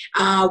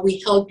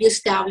 We help you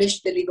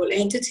establish the legal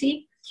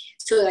entity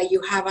so that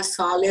you have a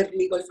solid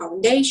legal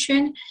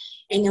foundation.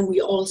 And then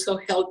we also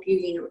help you,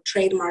 you know,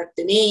 trademark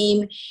the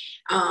name,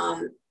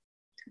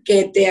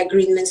 get the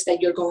agreements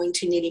that you're going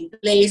to need in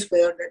place,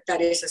 whether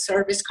that is a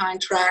service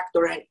contract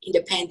or an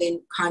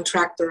independent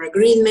contractor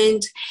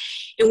agreement.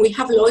 And we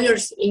have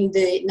lawyers in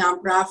the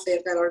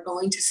nonprofit that are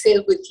going to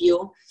sit with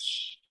you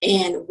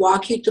and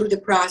walk you through the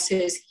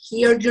process,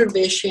 hear your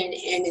vision,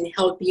 and then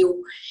help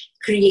you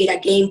create a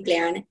game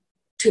plan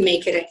to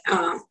make it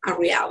a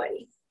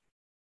reality.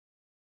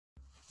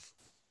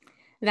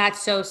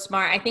 That's so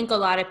smart. I think a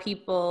lot of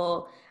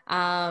people,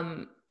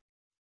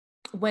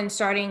 when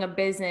starting a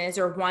business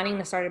or wanting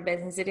to start a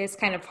business, it is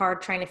kind of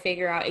hard trying to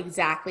figure out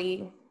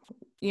exactly,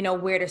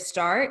 where to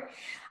start.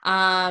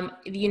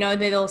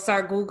 They'll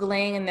start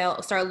Googling and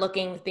they'll start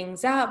looking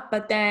things up,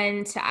 but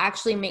then to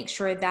actually make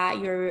sure that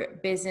your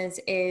business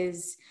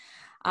is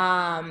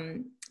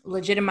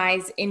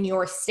legitimized in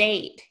your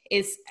state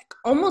is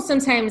almost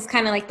sometimes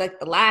kind of like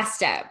the last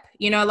step.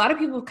 A lot of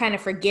people kind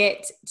of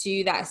forget to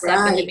do that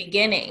step in the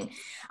beginning.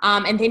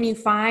 And then you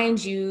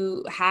find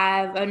you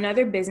have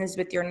another business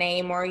with your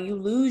name, or you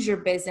lose your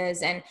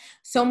business. And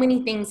so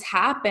many things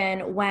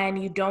happen when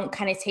you don't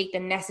kind of take the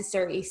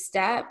necessary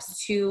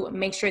steps to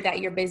make sure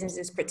that your business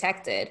is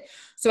protected.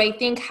 So I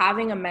think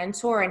having a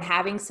mentor and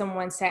having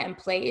someone set in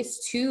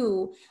place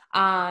to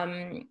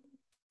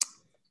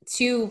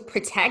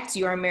protect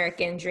your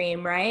American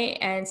dream, right?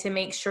 And to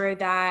make sure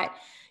that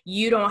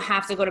you don't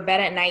have to go to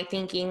bed at night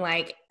thinking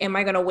like, am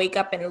I going to wake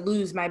up and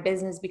lose my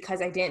business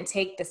because I didn't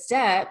take the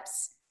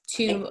steps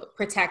to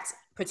protect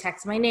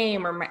my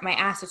name or my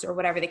assets or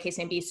whatever the case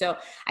may be. So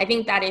I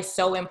think that is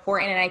so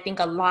important. And I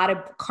think a lot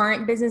of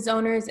current business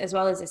owners, as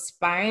well as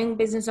aspiring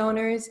business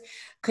owners,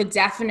 could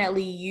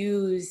definitely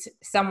use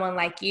someone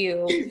like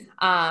you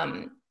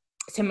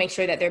to make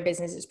sure that their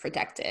business is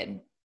protected.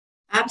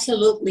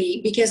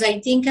 Absolutely. Because I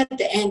think at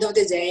the end of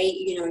the day,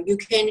 you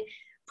can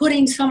put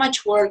in so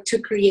much work to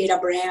create a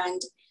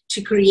brand,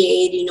 to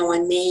create, a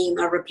name,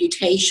 a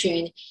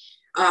reputation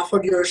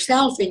for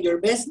yourself and your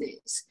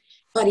business.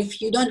 But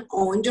if you don't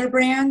own your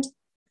brand,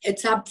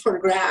 it's up for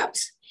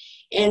grabs.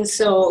 And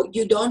so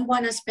you don't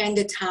want to spend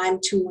the time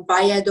to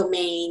buy a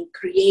domain,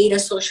 create a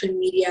social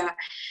media,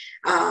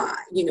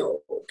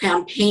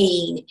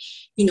 campaign,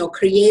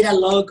 create a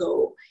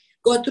logo,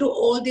 go through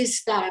all these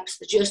steps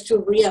just to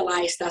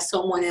realize that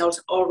someone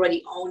else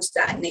already owns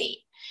that name.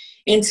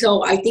 And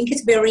so I think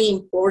it's very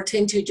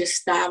important to just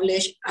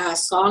establish a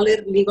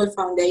solid legal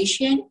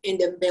foundation and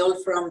then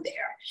build from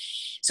there.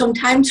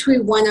 Sometimes we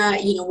want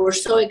to, we're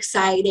so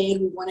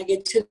excited. We want to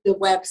get to the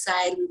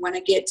website. We want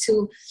to get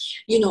to,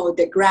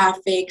 the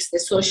graphics, the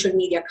social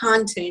media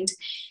content.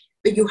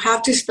 But you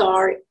have to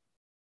start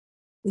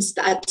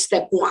at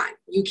step one.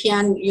 You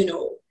can,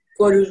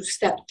 go to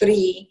step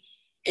 3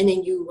 and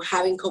then you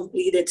haven't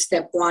completed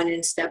step 1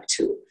 and step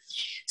 2.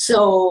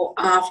 So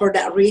for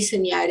that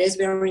reason, it is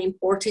very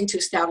important to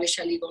establish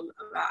a legal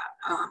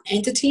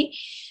entity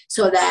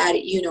so that,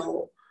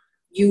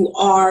 you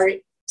are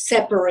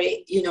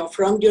separate,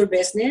 from your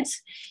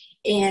business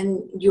and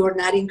you're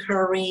not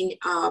incurring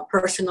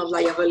personal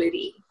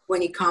liability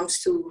when it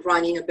comes to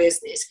running a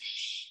business.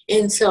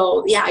 And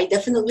so, I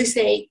definitely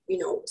say,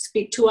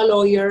 speak to a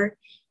lawyer,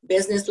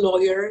 business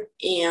lawyer,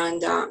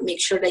 and make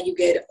sure that you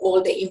get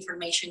all the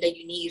information that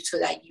you need so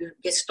that you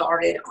get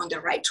started on the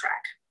right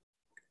track.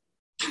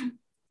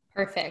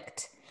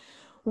 Perfect.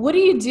 What do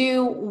you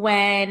do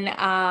when,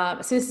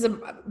 so this is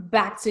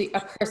back to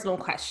a personal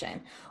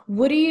question.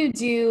 What do you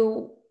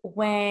do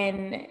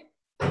when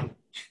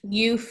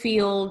you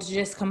feel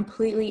just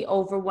completely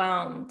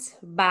overwhelmed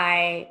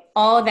by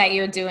all that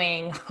you're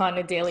doing on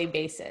a daily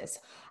basis?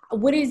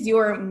 What does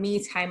your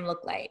me time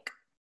look like?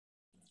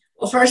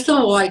 Well, first of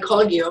all, I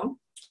called you.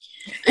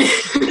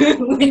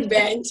 We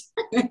bent.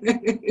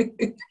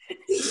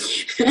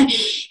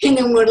 And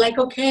then we're like,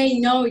 okay,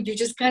 you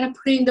just gotta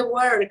put in the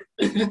work.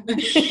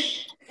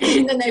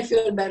 And then I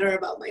feel better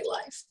about my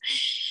life.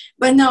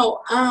 But no,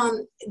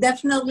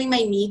 definitely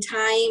my me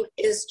time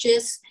is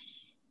just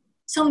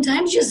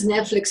sometimes just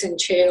Netflix and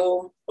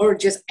chill, or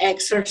just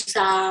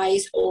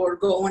exercise, or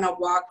go on a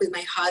walk with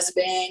my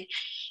husband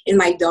and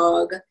my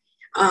dog,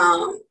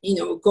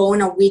 go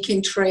on a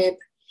weekend trip.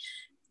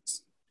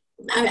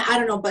 I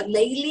don't know, but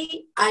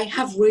lately I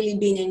have really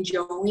been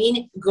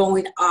enjoying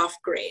going off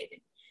grid.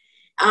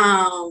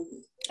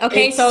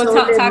 Okay, so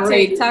talk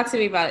to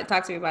me about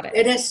it.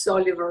 It is so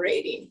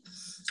liberating.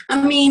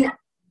 I mean,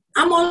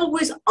 I'm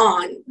always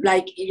on,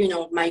 my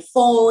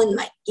phone,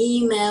 my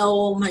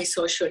email, my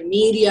social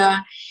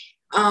media.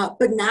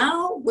 But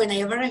now,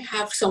 whenever I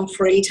have some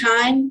free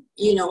time,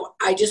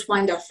 I just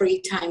want that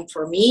free time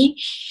for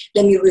me.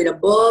 Let me read a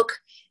book.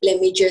 Let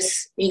me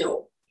just,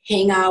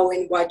 hang out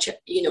and watch, a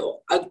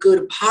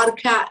good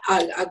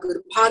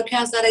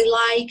podcast that I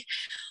like,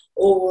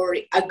 or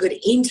a good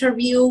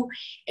interview,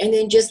 and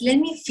then just let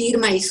me feed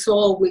my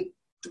soul with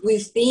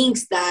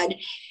things that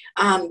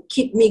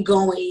keep me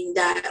going,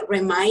 that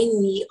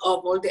remind me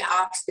of all the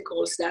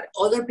obstacles that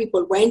other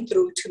people went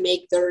through to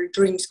make their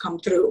dreams come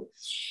true.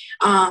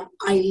 I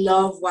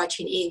love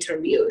watching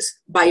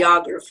interviews,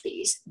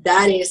 biographies.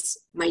 That is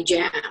my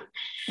jam.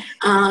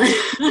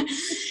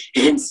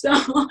 And so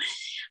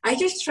I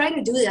just try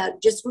to do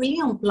that, just really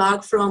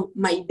unplug from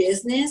my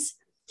business,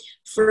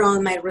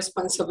 from my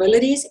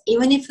responsibilities,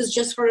 even if it's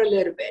just for a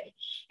little bit.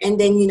 And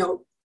then,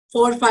 4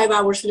 or 5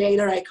 hours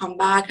later, I come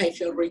back, I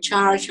feel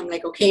recharged. I'm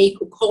like, okay,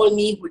 who called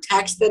me, who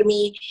texted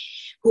me,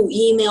 who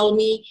emailed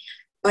me?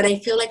 But I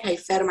feel like I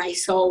fed my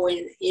soul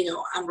and,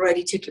 I'm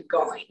ready to keep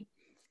going.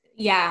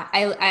 Yeah,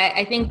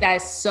 I think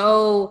that's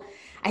so,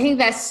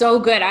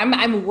 good.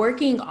 I'm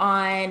working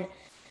on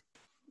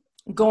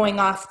going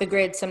off the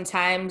grid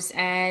sometimes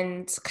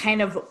and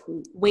kind of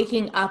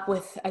waking up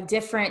with a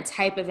different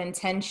type of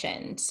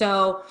intention.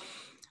 So,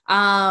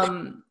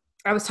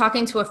 I was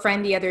talking to a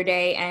friend the other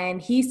day,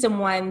 and he's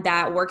someone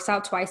that works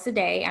out twice a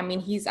day. I mean,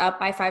 he's up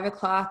by 5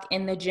 o'clock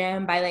in the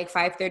gym by like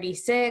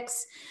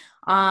 5:36.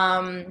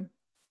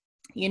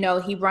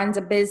 He runs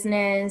a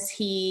business.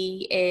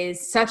 He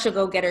is such a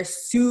go-getter,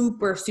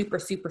 super, super,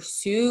 super,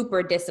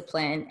 super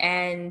disciplined.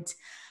 And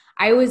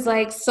I was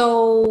like,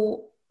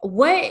 so how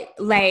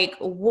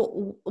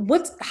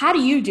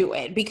do you do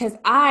it? Because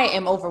I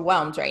am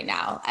overwhelmed right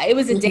now. It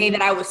was a day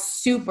that I was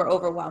super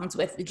overwhelmed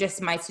with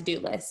just my to-do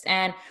list.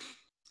 And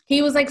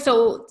he was like,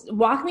 so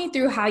walk me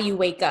through how you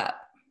wake up.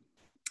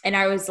 And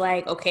I was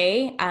like,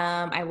 okay,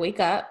 I wake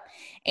up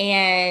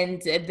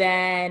and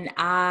then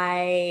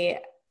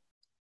I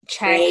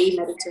check. Pray,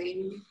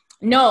 meditate.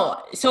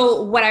 No.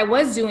 So what I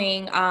was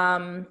doing,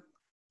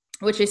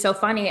 which is so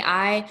funny,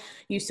 I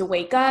used to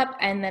wake up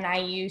and then I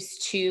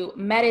used to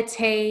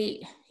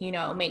meditate,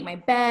 make my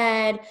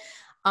bed.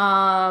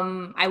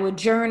 I would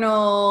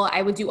journal.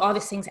 I would do all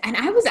these things. And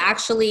I was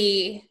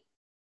actually,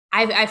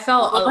 I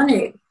felt on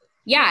it.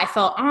 Yeah, I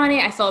felt on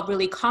it. I felt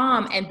really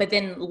calm. But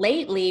then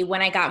lately,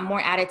 when I got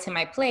more added to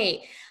my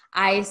plate,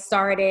 I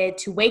started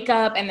to wake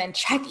up and then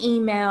check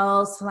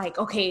emails, like,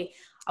 okay,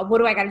 what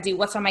do I got to do?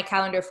 What's on my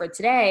calendar for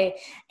today?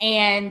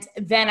 And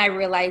then I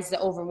realized the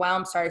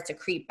overwhelm started to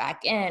creep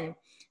back in.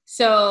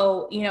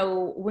 So,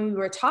 when we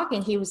were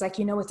talking, he was like,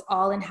 it's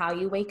all in how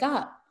you wake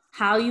up.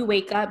 How you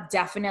wake up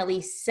definitely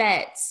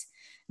sets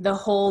the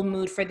whole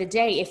mood for the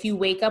day. If you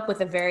wake up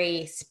with a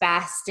very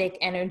spastic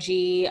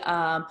energy,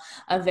 a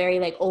very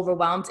like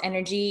overwhelmed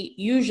energy,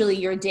 usually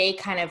your day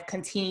kind of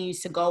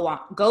continues to go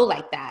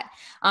like that.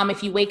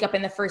 If you wake up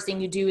and the first thing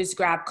you do is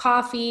grab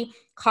coffee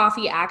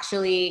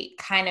actually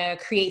kind of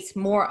creates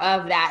more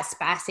of that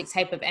spastic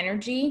type of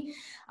energy.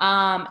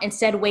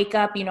 Instead, wake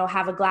up,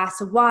 have a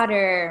glass of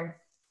water,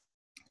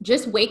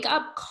 just wake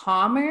up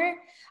calmer,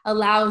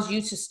 allows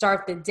you to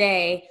start the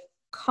day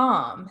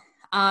calm.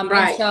 Right.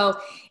 And so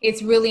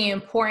it's really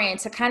important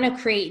to kind of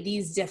create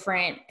these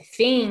different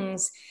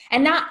things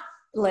and not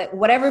like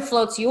whatever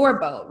floats your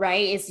boat,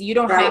 right? You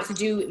don't have to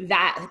do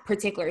that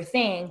particular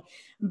thing,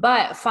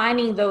 but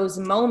finding those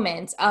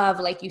moments of,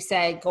 like you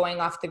said, going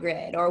off the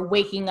grid or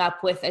waking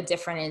up with a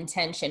different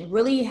intention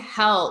really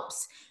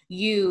helps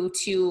you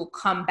to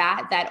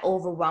combat that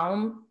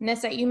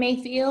overwhelmness that you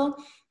may feel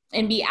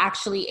and be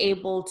actually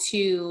able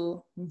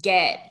to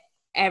get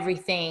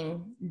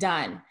everything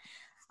done.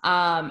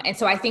 And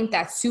so I think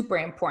that's super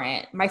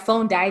important. My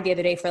phone died the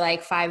other day for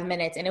like 5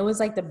 minutes and it was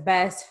like the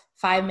best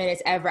 5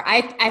 minutes ever.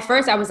 At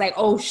first I was like,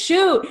 oh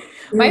shoot,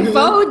 my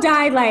phone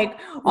died, like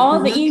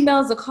all the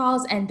emails, the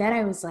calls. And then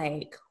I was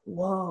like,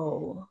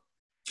 whoa,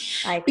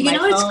 like but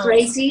it's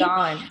crazy.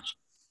 Gone.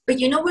 But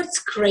you know what's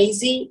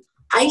crazy?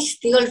 I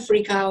still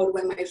freak out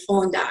when my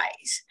phone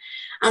dies.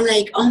 I'm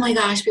like, oh my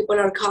gosh, people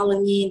are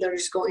calling me and they're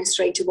just going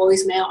straight to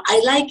voicemail. I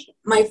like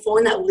my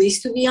phone at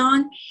least to be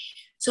on,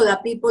 so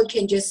that people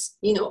can just,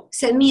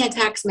 send me a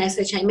text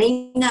message. I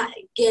may not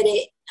get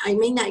it. I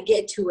may not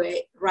get to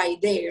it right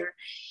there,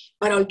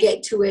 but I'll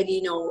get to it,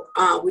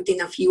 within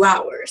a few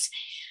hours.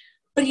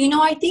 But,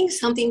 I think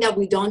something that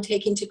we don't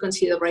take into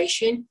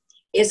consideration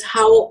is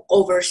how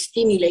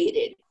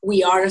overstimulated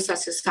we are as a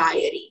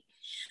society.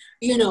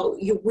 We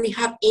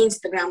have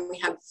Instagram, we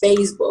have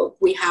Facebook,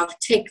 we have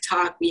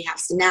TikTok, we have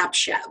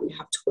Snapchat, we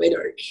have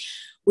Twitter,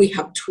 we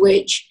have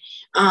Twitch.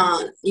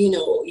 We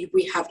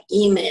have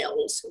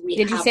emails, we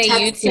Did have you say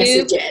text YouTube?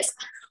 messages,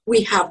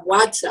 we have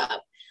WhatsApp,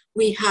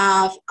 we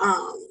have,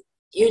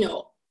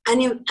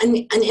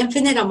 an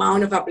infinite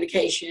amount of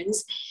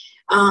applications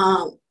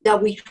that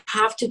we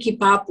have to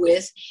keep up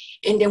with.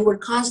 And then we're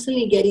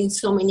constantly getting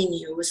so many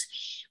news.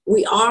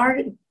 We are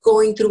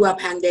going through a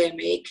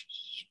pandemic.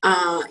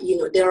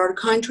 There are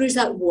countries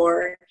at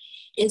war.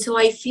 And so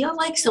I feel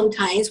like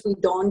sometimes we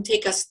don't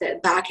take a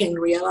step back and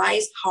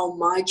realize how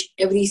much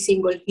every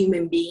single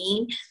human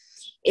being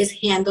is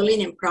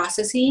handling and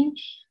processing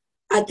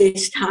at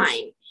this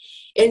time.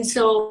 And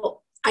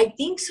so I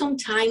think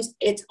sometimes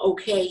it's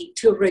okay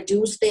to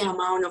reduce the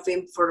amount of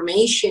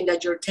information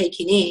that you're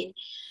taking in,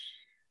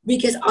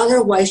 because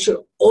otherwise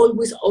you're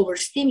always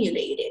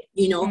overstimulated.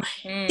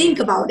 Think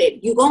about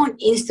it. You go on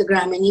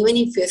Instagram, and even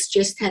if it's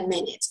just 10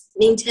 minutes,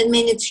 in 10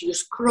 minutes you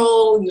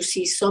scroll, you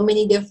see so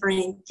many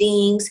different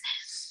things,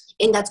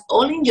 and that's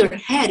all in your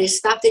head. It's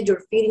stuff that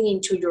you're feeding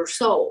into your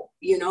soul,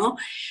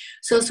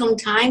 So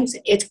sometimes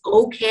it's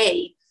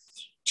okay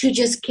to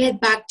just get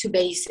back to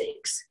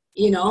basics.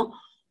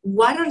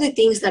 What are the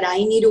things that I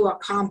need to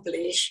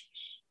accomplish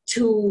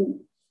to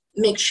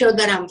make sure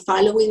that I'm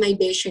following my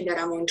vision, that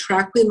I'm on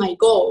track with my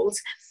goals,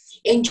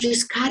 and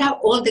just cut out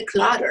all the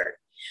clutter.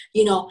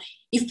 You know,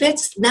 if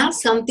it's not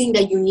something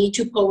that you need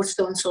to post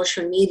on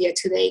social media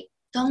today,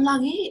 don't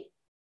log in.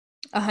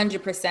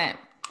 100%.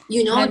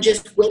 You know,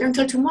 just wait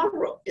until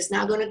tomorrow. It's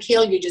not going to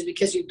kill you just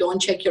because you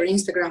don't check your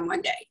Instagram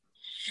one day.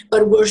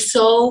 But we're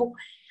so,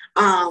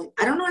 I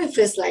don't know if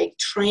it's like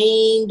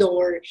trained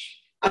or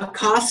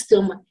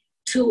accustomed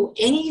to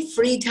any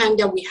free time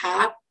that we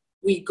have,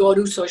 we go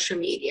to social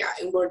media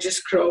and we're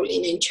just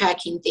scrolling and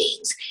checking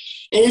things.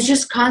 And it's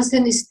just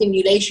constant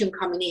stimulation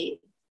coming in.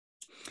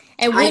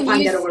 And I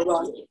find that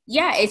overwhelming.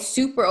 Yeah, it's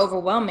super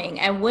overwhelming.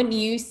 And wouldn't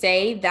you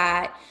say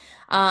that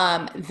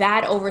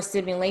that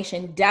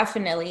overstimulation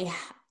definitely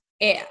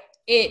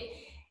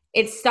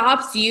it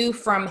stops you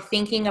from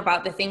thinking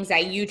about the things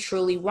that you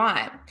truly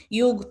want.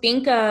 You'll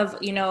think of,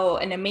 you know,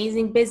 an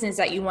amazing business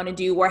that you want to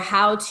do, or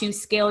how to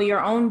scale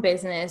your own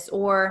business,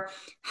 or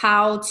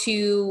how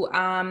to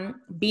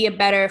be a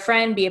better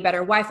friend, be a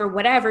better wife, or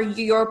whatever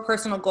your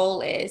personal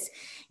goal is.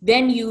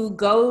 Then you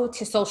go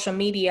to social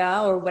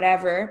media or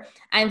whatever,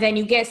 and then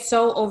you get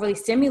so overly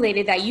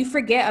stimulated that you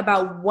forget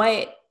about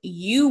what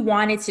you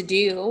wanted to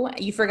do.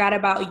 You forgot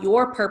about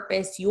your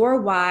purpose,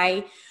 your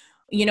why,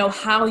 you know,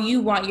 how you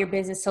want your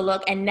business to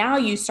look. And now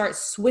you start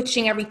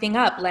switching everything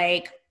up.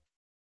 Like,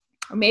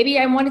 or maybe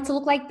I want it to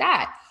look like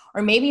that.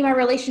 Or maybe my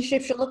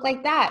relationship should look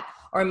like that.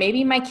 Or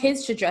maybe my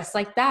kids should dress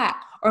like that.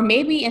 Or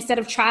maybe instead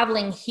of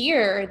traveling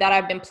here that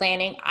I've been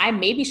planning, I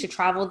maybe should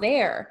travel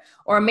there.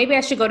 Or maybe I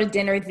should go to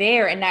dinner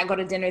there and not go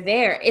to dinner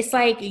there. It's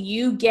like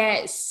you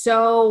get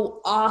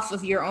so off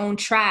of your own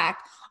track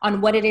on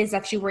what it is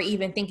that you were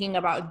even thinking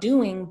about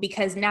doing,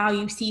 because now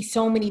you see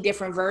so many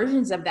different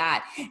versions of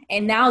that.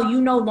 And now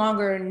you no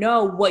longer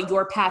know what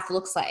your path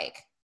looks like.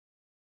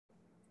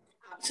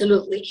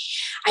 Absolutely.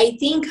 I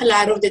think a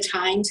lot of the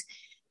times,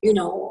 you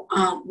know,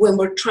 when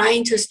we're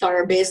trying to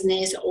start a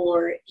business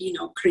or, you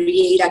know,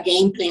 create a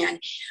game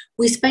plan,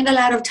 we spend a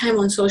lot of time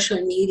on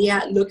social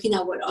media looking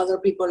at what other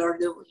people are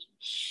doing.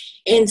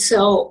 And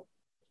so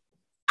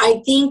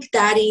I think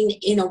that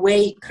in a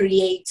way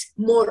creates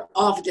more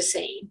of the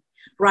same,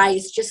 right?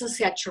 It's just a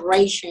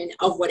saturation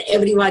of what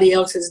everybody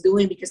else is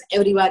doing because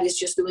everybody's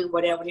just doing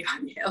what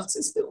everybody else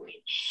is doing.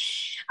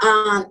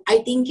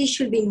 I think it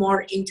should be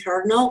more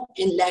internal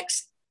and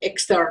less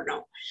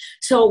external.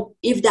 So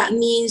if that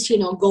means, you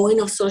know,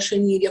 going off social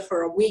media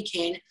for a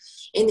weekend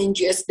and then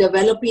just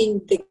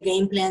developing the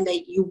game plan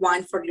that you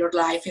want for your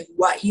life and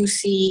what you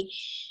see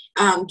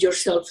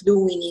yourself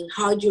doing and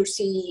how you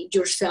see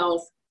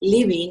yourself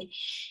living,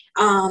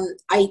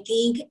 I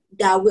think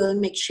that will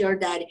make sure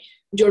that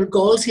your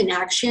goals and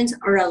actions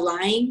are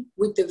aligned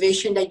with the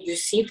vision that you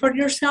see for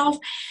yourself,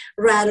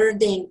 rather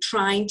than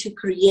trying to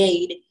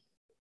create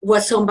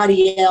what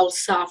somebody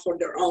else saw for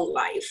their own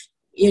life,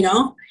 you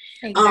know?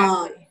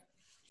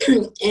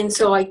 Exactly. And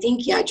so I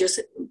think, yeah, just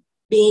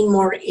being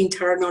more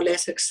internal,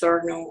 less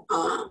external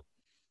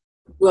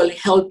will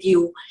help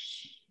you,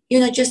 you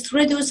know, just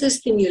reduce the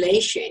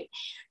stimulation.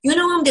 You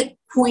know, I'm the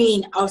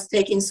queen of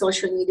taking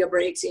social media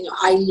breaks. You know,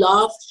 I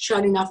love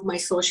shutting off my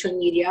social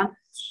media.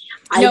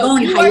 I go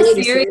on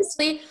hiatus.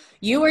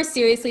 You are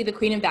seriously the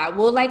queen of that.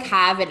 We'll like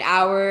have an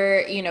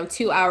hour, you know,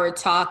 2 hour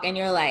talk, and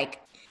you're like,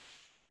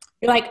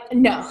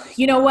 no,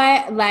 you know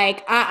what?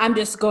 Like, I'm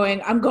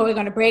going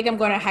on a break.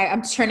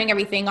 I'm turning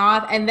everything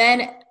off. And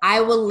then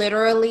I will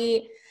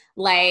literally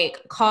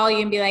like call you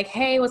and be like,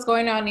 hey, what's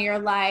going on? And you're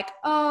like,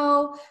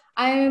 oh,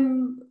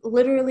 I'm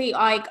literally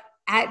like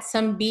at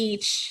some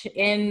beach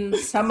in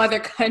some other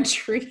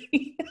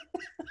country.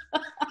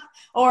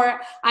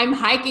 Or I'm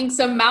hiking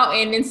some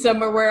mountain in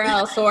somewhere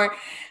else. Or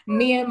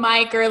me and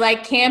Mike are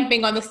like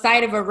camping on the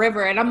side of a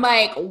river. And I'm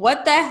like,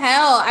 what the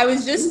hell? I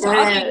was just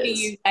talking to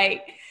you,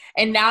 like.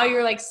 And now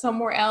you're like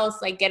somewhere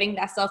else, like getting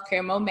that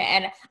self-care moment.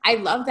 And I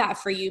love that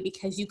for you,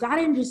 because you got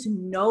to just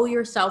know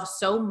yourself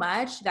so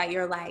much that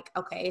you're like,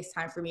 okay, it's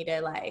time for me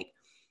to like,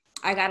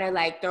 I got to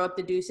like throw up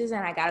the deuces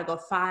and I got to go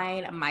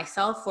find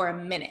myself for a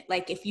minute.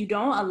 Like if you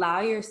don't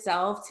allow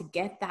yourself to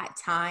get that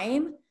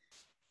time,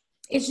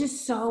 it's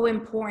just so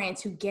important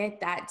to get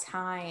that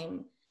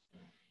time.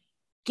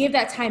 Give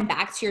that time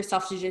back to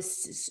yourself to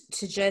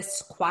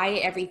just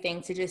quiet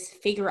everything, to just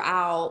figure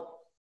out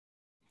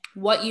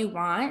what you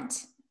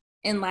want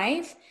in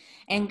life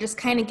and just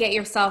kind of get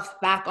yourself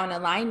back on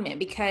alignment.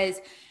 Because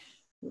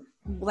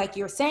like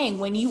you're saying,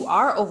 when you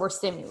are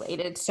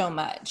overstimulated so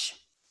much,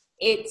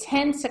 it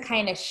tends to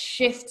kind of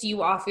shift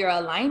you off your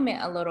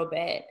alignment a little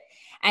bit.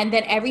 And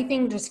then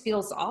everything just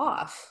feels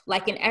off.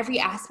 Like in every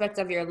aspect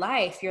of your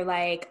life, you're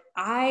like,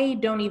 I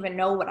don't even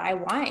know what I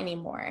want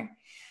anymore.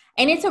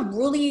 And it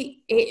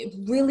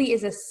really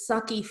is a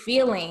sucky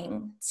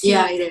feeling to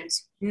it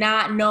is.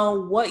 Not know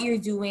what you're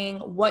doing,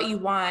 what you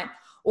want,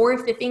 or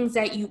if the things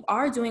that you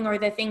are doing or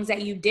the things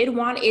that you did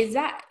want, is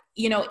that,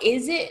 you know,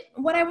 is it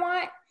what I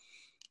want?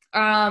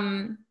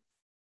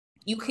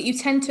 You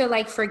tend to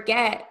like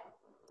forget,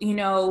 you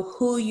know,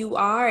 who you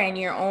are and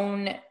your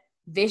own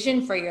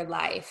vision for your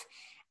life.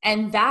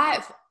 And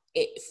that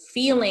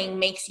feeling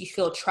makes you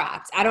feel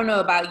trapped. I don't know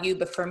about you,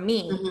 but for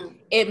me,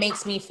 it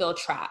makes me feel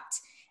trapped.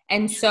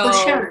 And so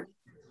for sure.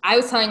 I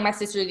was telling my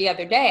sister the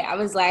other day, I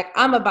was like,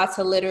 I'm about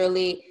to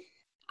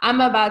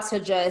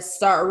just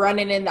start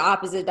running in the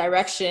opposite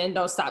direction.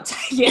 Don't stop.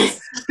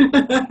 Yes.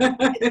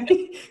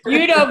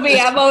 You know me.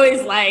 I'm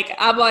always like,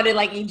 I'm on it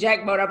like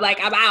eject mode. I'm like,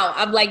 I'm out.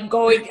 I'm like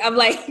going, I'm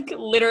like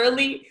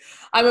literally,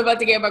 I'm about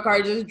to get in my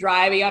car, just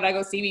driving. Y'all not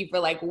gonna see me for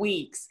like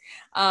weeks.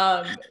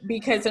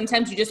 Because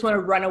sometimes you just want to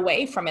run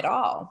away from it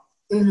all.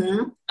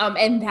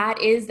 And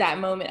that is that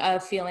moment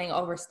of feeling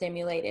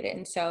overstimulated.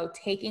 And so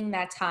taking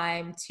that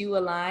time to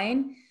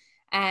align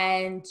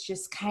and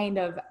just kind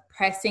of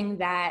pressing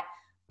that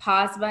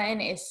pause button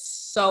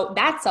that's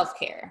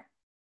self-care.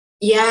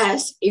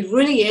 Yes, it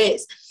really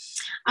is.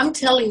 I'm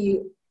telling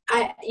you,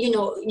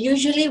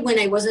 usually when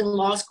I was in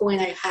law school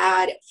and I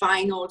had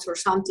finals or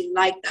something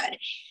like that,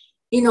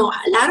 a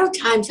lot of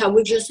times I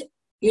would just,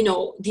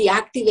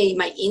 deactivate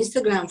my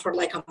Instagram for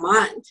like a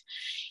month.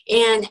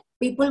 And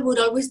people would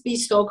always be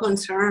so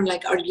concerned,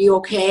 like, are you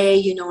okay?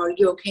 Are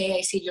you okay?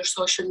 I see your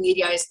social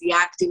media is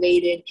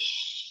deactivated.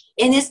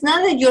 And it's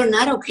not that you're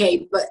not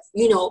okay, but,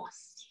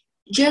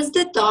 just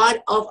the thought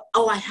of,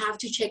 oh, I have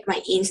to check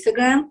my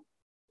Instagram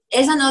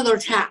is another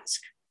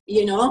task,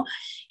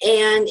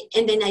 and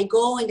then I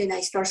go and then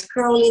I start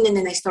scrolling and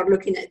then I start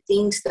looking at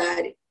things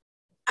that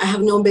I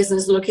have no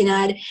business looking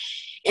at.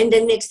 And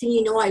then next thing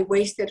you know, I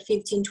wasted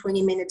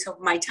 15-20 minutes of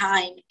my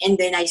time. And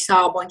then I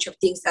saw a bunch of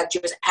things that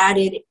just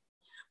added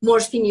more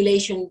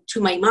stimulation to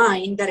my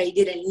mind that I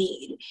didn't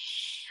need.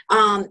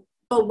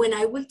 But when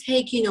I would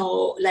take,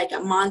 like a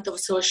month of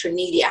social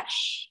media,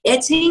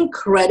 it's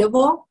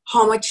incredible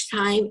how much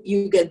time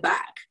you get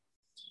back.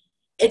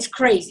 It's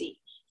crazy.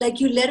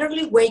 Like you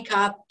literally wake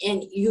up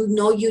and you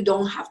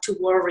don't have to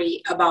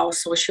worry about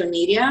social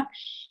media.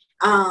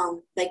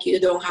 Like you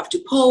don't have to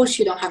post,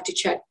 you don't have to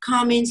check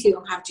comments, you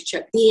don't have to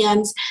check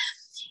DMs.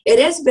 It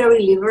is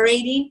very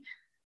liberating,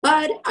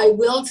 but I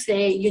will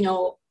say,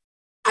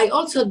 I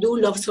also do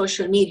love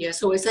social media.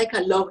 So it's like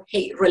a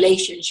love-hate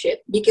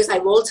relationship because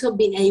I've also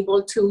been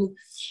able to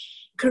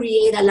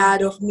create a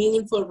lot of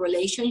meaningful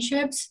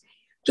relationships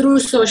through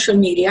social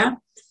media.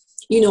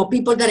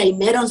 People that I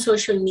met on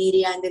social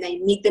media and then I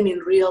meet them in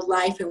real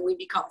life and we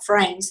become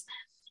friends.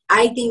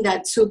 I think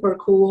that's super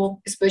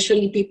cool,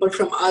 especially people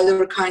from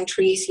other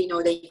countries,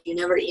 that you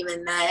never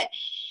even met.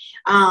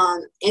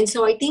 And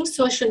so I think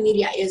social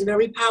media is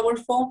very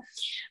powerful,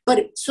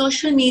 but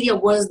social media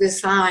was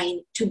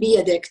designed to be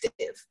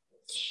addictive.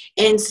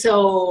 And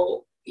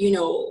so,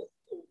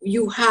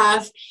 you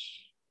have,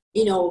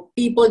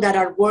 people that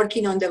are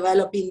working on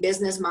developing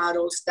business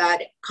models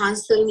that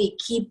constantly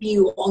keep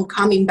you on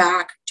coming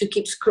back to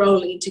keep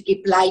scrolling, to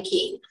keep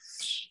liking.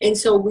 And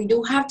so we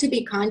do have to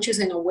be conscious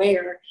and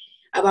aware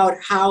about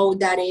how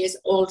that is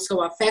also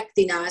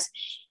affecting us.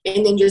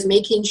 And then just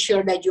making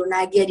sure that you're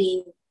not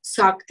getting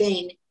sucked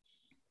in,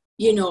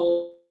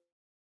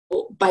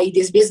 by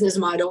this business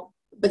model,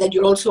 but that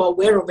you're also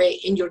aware of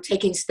it and you're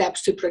taking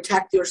steps to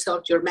protect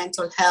yourself, your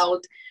mental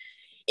health,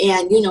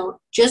 and,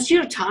 just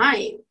your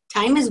time.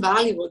 Time is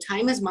valuable.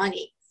 Time is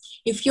money.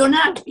 If you're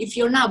not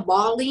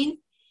balling,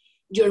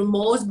 your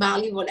most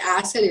valuable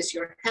asset is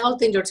your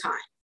health and your time.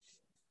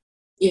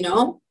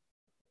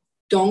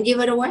 Don't give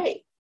it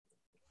away.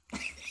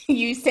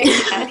 You say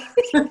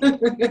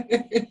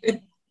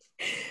that.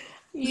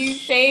 You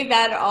say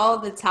that all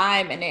the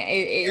time, and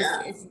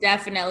it's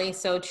definitely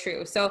so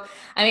true. So,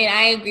 I mean,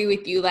 I agree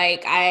with you.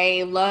 Like,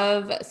 I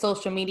love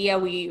social media.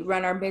 We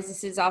run our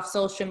businesses off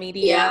social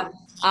media.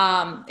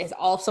 It's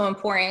also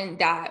important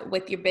that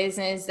with your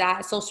business,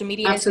 that social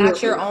media is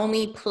not your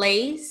only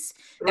place.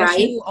 That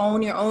you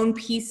own your own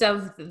piece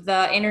of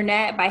the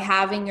internet by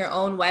having your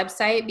own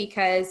website,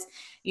 because,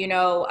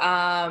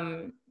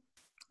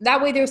 that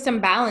way there's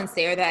some balance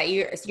there, that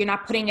you're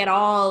not putting it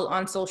all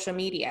on social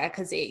media,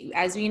 because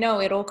as we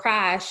know, it'll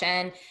crash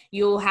and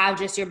you'll have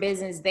just your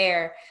business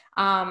there.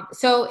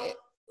 So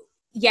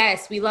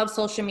yes, we love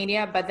social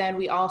media, but then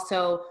we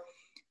also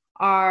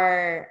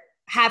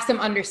have some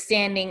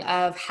understanding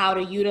of how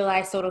to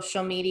utilize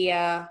social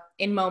media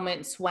in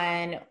moments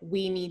when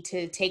we need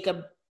to take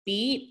a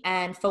beat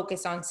and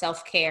focus on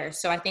self-care.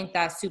 So I think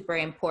that's super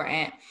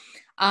important.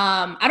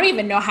 I don't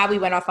even know how we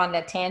went off on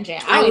that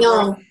tangent. I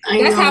know.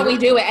 How we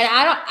do it. And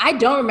I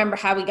don't remember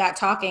how we got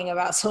talking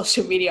about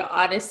social media,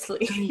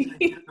 honestly.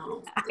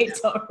 I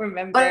don't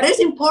remember. But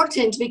it's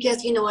important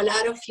because, a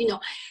lot of,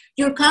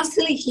 you're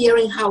constantly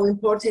hearing how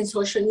important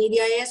social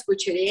media is,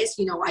 which it is.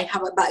 I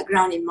have a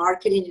background in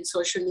marketing and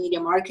social media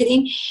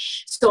marketing.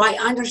 So I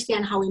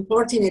understand how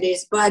important it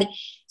is, but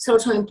it's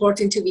also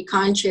important to be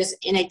conscious.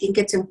 And I think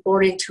it's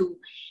important to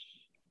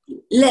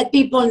let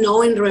people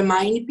know and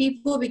remind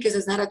people, because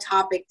it's not a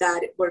topic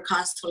that we're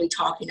constantly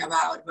talking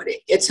about, but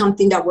it's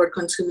something that we're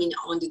consuming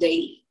on the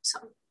daily. So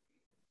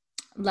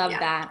love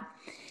that.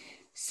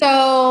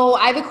 So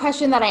I have a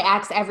question that I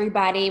ask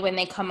everybody when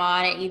they come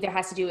on. It either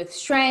has to do with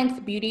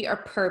strength, beauty, or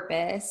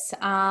purpose.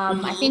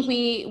 I think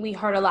we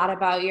heard a lot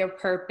about your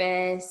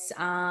purpose.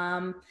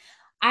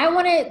 I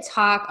want to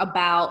talk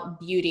about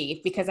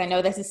beauty because I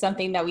know this is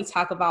something that we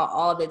talk about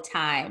all the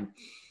time.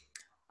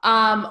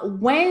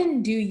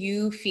 When do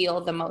you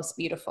feel the most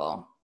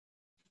beautiful?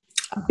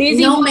 A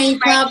busy No woman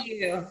like makeup,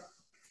 you.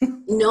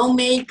 no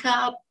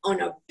makeup,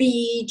 on a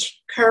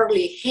beach,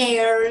 curly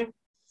hair,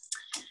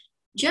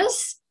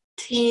 just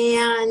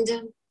tanned,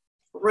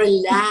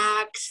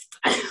 relaxed.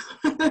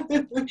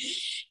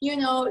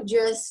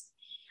 Just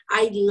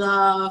I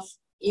love,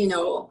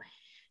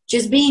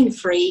 just being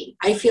free.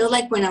 I feel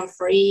like when I'm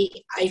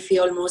free, I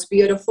feel most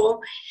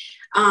beautiful.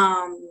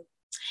 Um,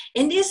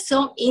 and it's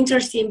so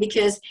interesting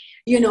because,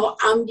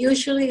 I'm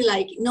usually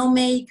like no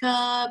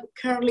makeup,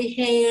 curly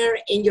hair,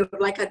 and you're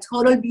like a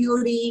total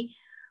beauty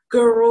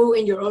guru,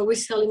 and you're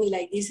always telling me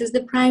like, this is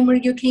the primer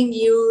you can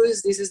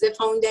use, this is the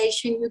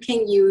foundation you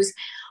can use.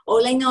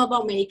 All I know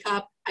about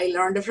makeup, I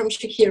learned it from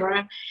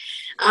Shakira.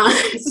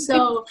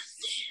 So,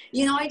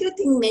 I do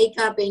think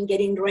makeup and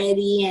getting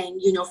ready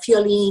and,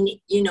 feeling,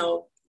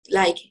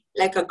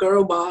 like a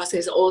girl boss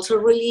is also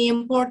really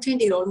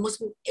important. It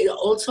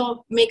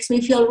also makes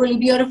me feel really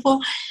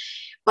beautiful.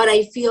 But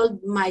I feel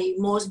my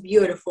most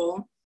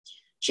beautiful,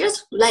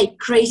 just like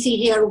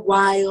crazy hair,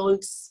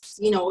 wild,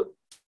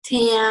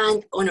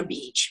 tan on a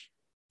beach.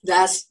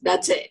 That's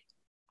it.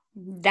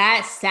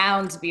 That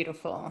sounds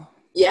beautiful.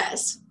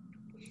 Yes.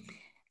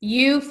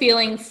 You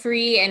feeling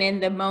free and in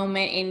the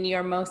moment in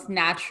your most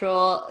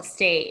natural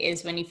state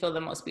is when you feel the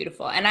most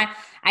beautiful. And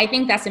I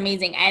think that's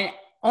amazing. And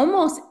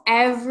almost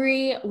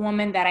every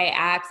woman that I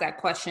ask that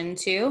question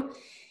to,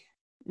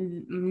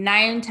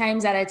 9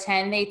 times out of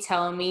 10, they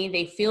tell me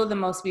they feel the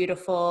most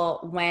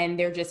beautiful when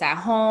they're just at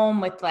home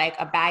with like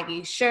a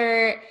baggy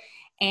shirt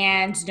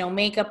and no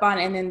makeup on,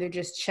 and then they're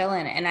just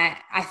chilling. And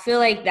I feel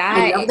like I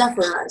that. love that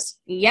for us.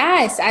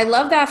 Yes, I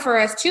love that for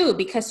us too,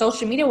 because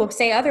social media will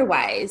say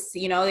otherwise.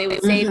 They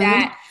would say Mm-hmm.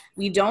 that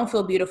we don't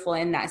feel beautiful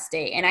in that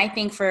state. And I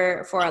think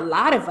for a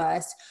lot of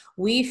us,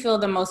 we feel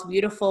the most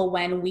beautiful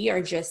when we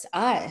are just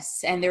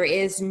us and there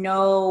is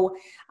no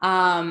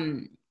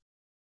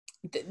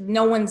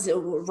one's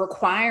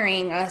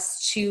requiring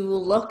us to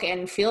look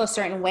and feel a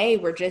certain way.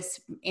 We're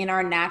just in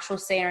our natural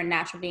state, our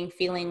natural being,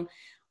 feeling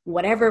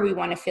whatever we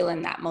want to feel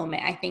in that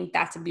moment. I think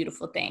that's a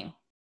beautiful thing.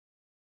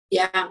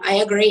 Yeah, I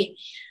agree.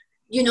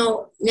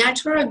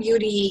 Natural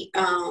beauty,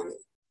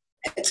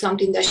 it's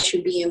something that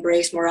should be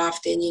embraced more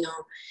often.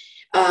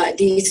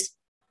 These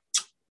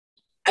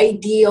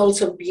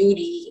ideals of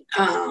beauty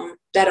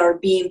that are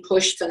being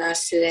pushed on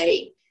us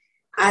today,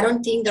 I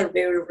don't think they're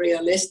very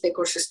realistic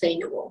or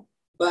sustainable,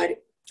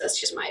 but that's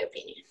just my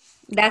opinion.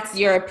 That's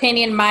your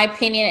opinion, my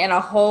opinion, and a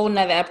whole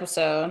nother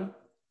episode.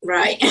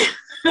 Right.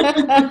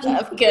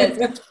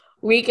 Because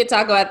we could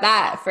talk about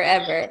that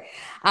forever.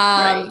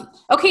 Right.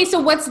 Okay, so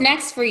what's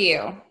next for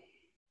you?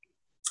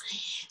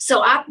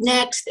 So up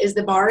next is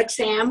the bar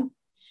exam,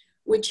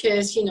 which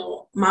is,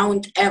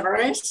 Mount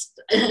Everest.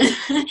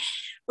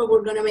 But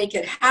we're going to make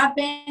it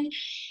happen.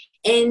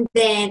 And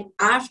then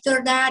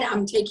after that,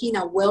 I'm taking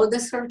a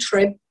well-deserved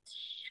trip,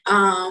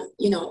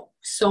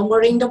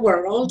 somewhere in the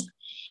world.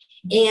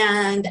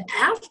 And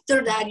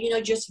after that,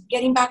 just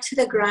getting back to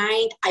the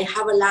grind, I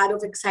have a lot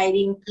of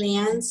exciting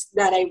plans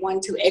that I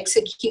want to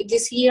execute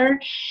this year.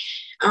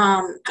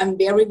 I'm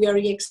very,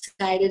 very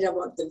excited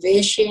about the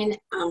vision.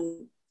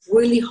 I'm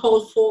really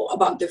hopeful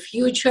about the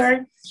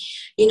future.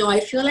 I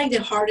feel like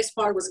the hardest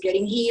part was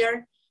getting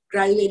here,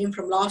 graduating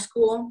from law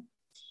school,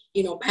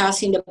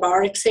 passing the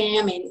bar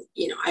exam, and,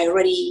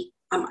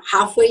 I'm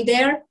halfway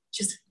there,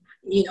 just,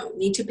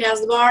 need to pass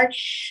the bar.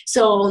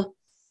 So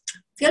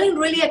feeling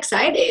really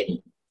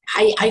excited.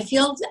 I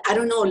feel, I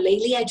don't know,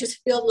 lately I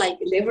just feel like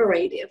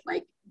liberated,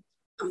 like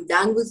I'm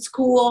done with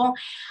school.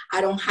 I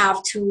don't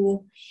have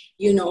to,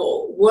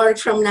 work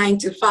from 9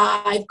 to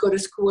 5, go to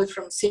school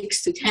from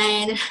 6 to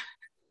 10.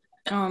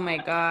 Oh my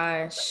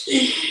gosh.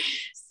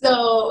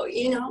 So,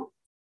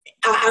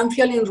 I'm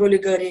feeling really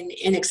good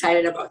and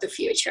excited about the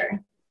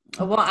future.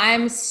 Well,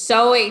 I'm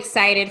so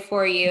excited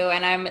for you,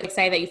 and I'm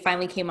excited that you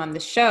finally came on the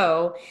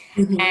show.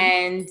 Mm-hmm.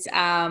 And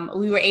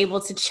we were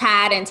able to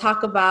chat and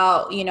talk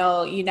about,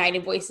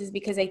 United Voices,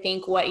 because I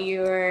think what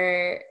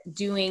you're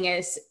doing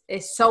is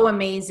so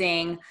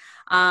amazing.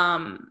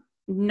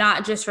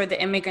 Not just for the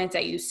immigrants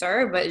that you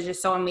serve, but it's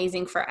just so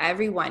amazing for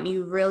everyone.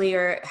 You really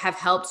have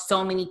helped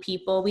so many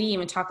people. We didn't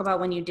even talk about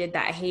when you did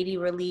that Haiti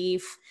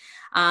relief.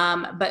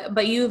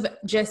 But you've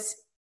just,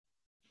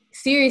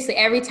 seriously,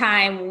 every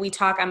time we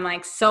talk, I'm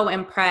like so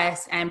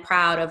impressed and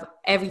proud of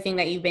everything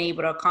that you've been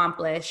able to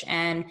accomplish.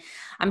 And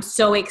I'm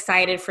so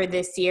excited for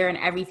this year and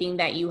everything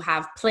that you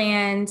have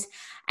planned.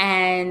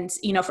 And,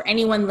 for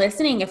anyone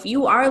listening, if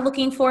you are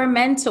looking for a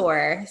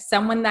mentor,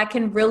 someone that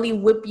can really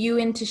whip you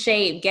into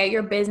shape, get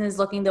your business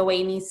looking the way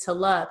it needs to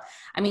look.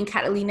 I mean,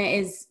 Catalina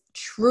is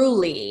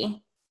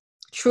truly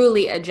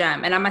a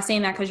gem. And I'm not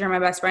saying that because you're my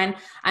best friend.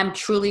 I'm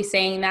truly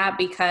saying that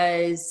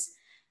because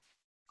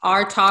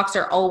our talks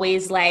are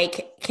always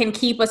like, can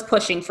keep us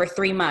pushing for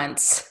 3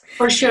 months.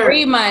 For sure.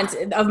 3 months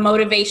of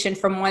motivation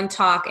from one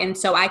talk. And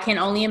so I can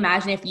only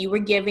imagine if you were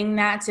giving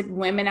that to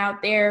women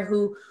out there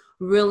who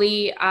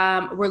really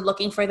were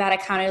looking for that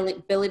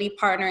accountability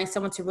partner and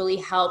someone to really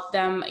help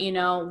them, you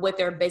know, with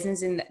their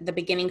business in the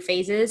beginning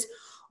phases,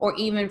 or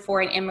even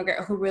for an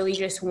immigrant who really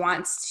just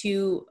wants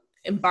to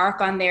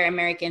embark on their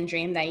American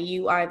dream, that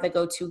you are the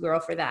go-to girl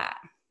for that.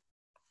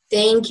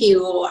 Thank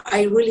you.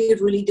 I really,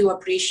 really do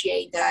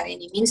appreciate that.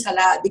 And it means a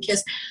lot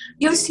because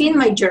you've seen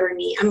my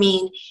journey. I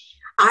mean,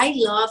 I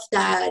love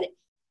that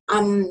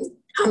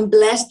I'm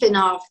blessed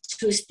enough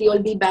to still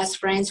be best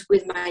friends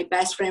with my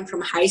best friend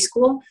from high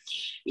school.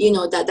 You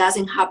know, that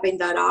doesn't happen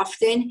that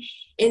often.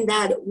 And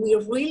that we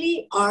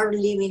really are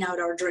living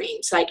out our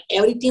dreams. Like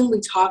everything we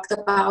talked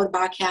about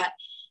back at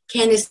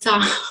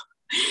Kennesaw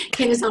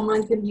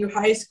Mountain View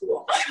High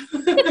School.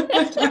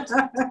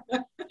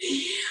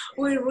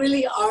 We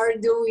really are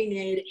doing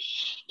it.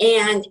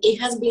 And it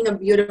has been a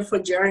beautiful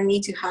journey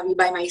to have you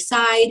by my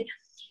side,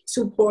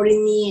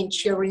 supporting me and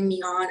cheering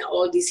me on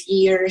all these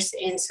years.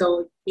 And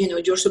so, you know,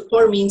 your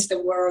support means the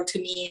world to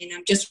me. And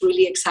I'm just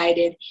really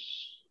excited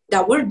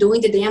that we're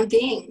doing the damn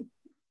thing.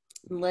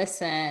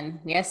 Listen,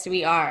 yes,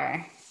 we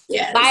are.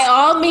 Yes. By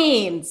all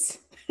means.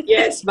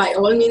 Yes, by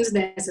all means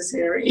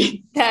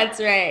necessary. That's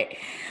right.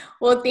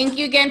 Well, thank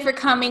you again for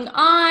coming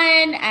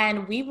on,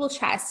 and we will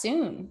chat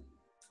soon.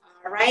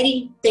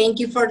 Alrighty. Thank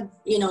you for,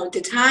 you know,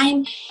 the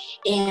time.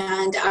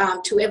 And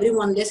to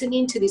everyone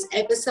listening to this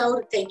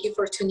episode, thank you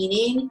for tuning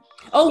in.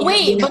 Oh,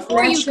 wait,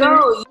 before you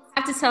go, you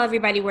have to tell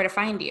everybody where to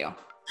find you.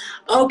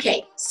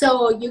 Okay,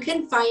 so you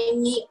can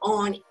find me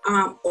on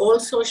all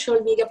social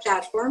media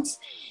platforms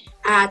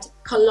at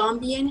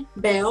Colombian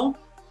Belle,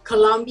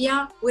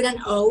 Colombia with an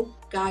O,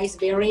 guys,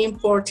 very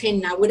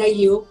important, not with a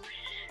U.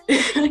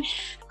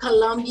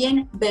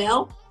 Colombian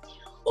Belle,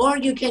 or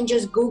you can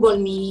just Google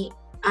me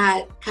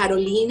at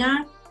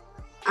Carolina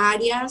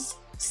Arias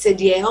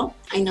Cediel.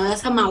 I know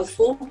that's a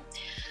mouthful.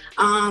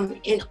 And,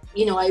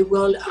 you know, I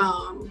will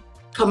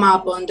come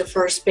up on the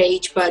first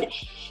page, but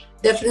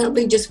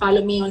definitely just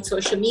follow me on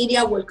social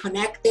media. We'll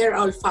connect there.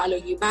 I'll follow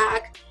you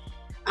back.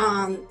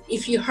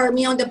 If you heard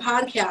me on the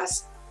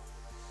podcast,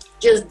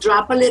 just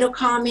drop a little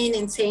comment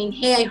and saying,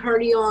 hey, I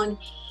heard you on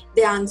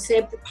the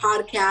Unzipped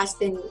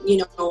podcast. And,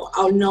 you know,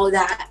 I'll know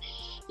that,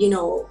 you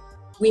know,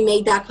 we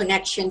made that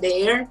connection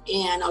there,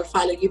 and I'll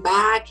follow you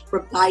back,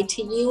 reply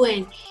to you.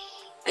 And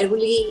I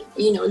really,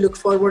 you know, look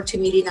forward to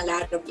meeting a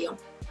lot of you.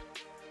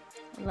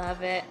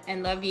 Love it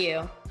and love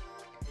you.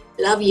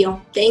 Love you.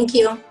 Thank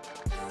you.